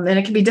 and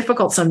it can be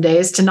difficult some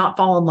days to not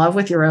fall in love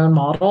with your own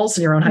models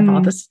and your own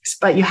hypotheses,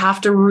 but you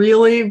have to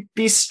really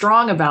be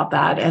strong about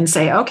that and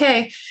say,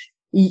 okay,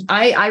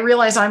 I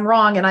realize I'm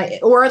wrong.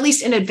 Or at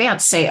least in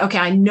advance say, okay,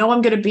 I know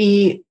I'm going to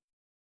be,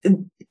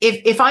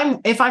 if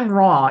I'm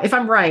wrong, if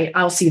I'm right,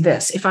 I'll see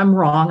this. If I'm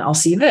wrong, I'll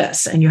see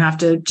this. And you have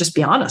to just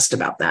be honest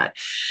about that.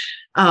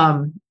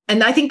 And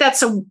I think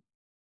that's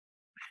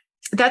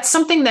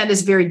something that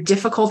is very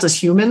difficult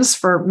as humans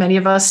for many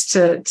of us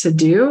to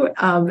do.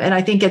 And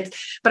I think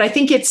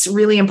it's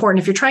really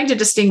important if you're trying to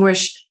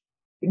distinguish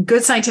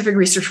good scientific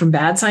research from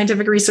bad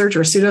scientific research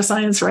or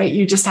pseudoscience, right?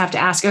 You just have to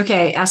ask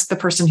the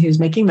person who's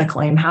making the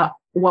claim,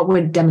 what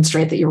would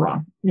demonstrate that you're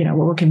wrong? What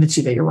will convince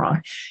you that you're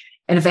wrong?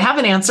 And if they have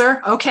an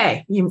answer,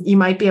 okay, you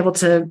might be able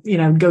to,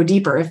 go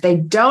deeper. If they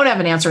don't have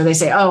an answer, they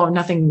say, oh,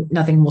 nothing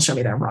will show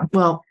me that I'm wrong.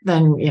 Well,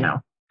 then,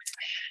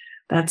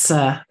 that's,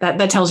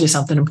 that tells you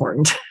something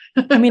important.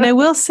 I mean, I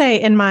will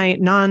say in my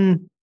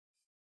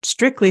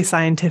non-strictly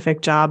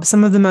scientific job,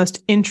 some of the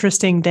most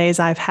interesting days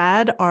I've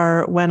had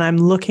are when I'm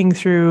looking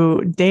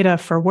through data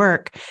for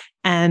work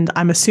and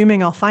I'm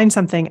assuming I'll find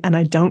something and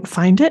I don't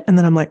find it. And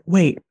then I'm like,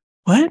 wait,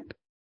 what?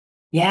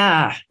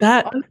 Yeah.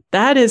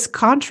 That is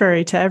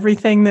contrary to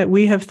everything that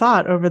we have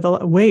thought over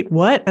wait,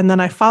 what? And then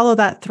I follow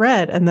that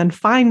thread and then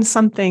find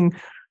something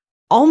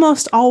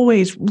almost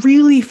always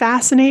really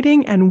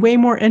fascinating and way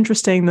more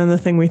interesting than the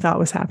thing we thought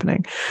was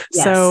happening.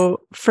 Yes.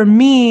 So for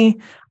me,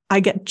 I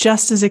get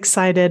just as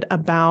excited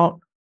about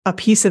a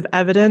piece of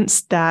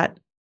evidence that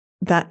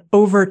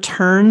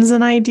overturns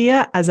an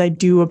idea as I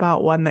do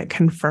about one that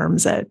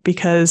confirms it,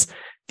 because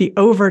the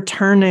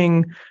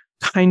overturning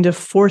kind of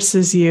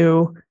forces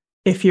you,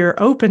 if you're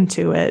open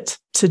to it,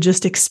 to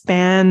just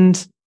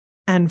expand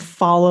and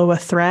follow a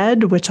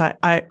thread, which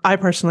I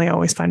personally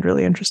always find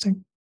really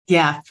interesting.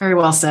 Yeah, very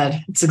well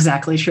said. It's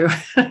exactly true.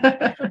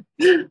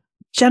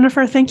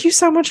 Jennifer, thank you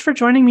so much for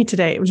joining me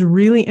today. It was a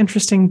really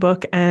interesting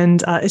book,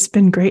 and it's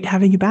been great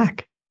having you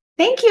back.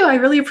 Thank you. I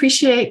really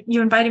appreciate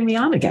you inviting me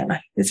on again.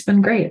 It's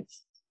been great.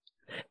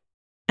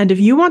 And if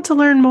you want to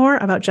learn more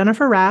about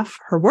Jennifer Raff,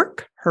 her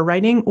work, her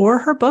writing, or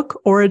her book,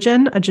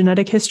 Origin, A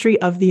Genetic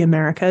History of the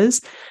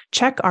Americas,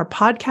 check our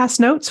podcast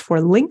notes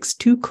for links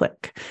to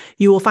click.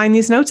 You will find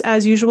these notes,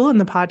 as usual, in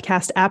the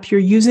podcast app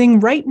you're using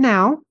right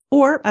now,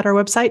 or at our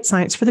website,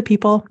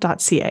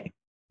 scienceforthepeople.ca.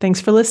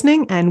 Thanks for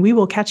listening, and we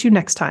will catch you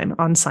next time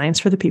on Science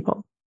for the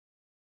People.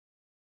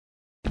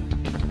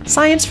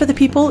 Science for the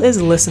People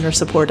is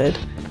listener-supported.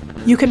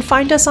 You can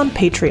find us on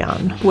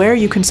Patreon, where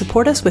you can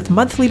support us with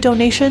monthly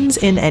donations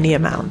in any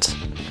amount.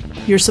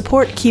 Your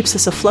support keeps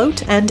us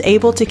afloat and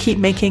able to keep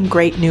making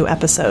great new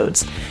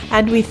episodes,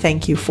 and we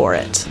thank you for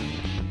it.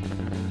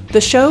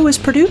 The show is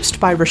produced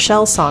by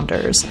Rochelle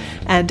Saunders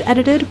and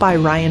edited by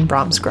Ryan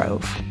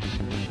Bromsgrove.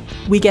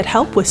 We get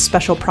help with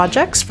special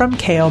projects from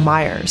K.O.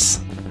 Myers.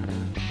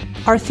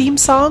 Our theme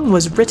song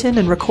was written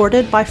and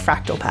recorded by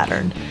Fractal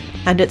Pattern,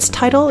 and its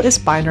title is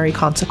Binary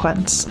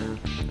Consequence.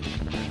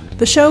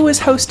 The show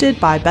is hosted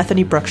by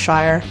Bethany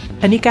Brookshire,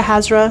 Anika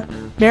Hazra,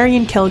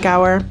 Marian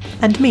Kilgour,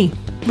 and me,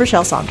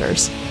 Rochelle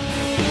Saunders.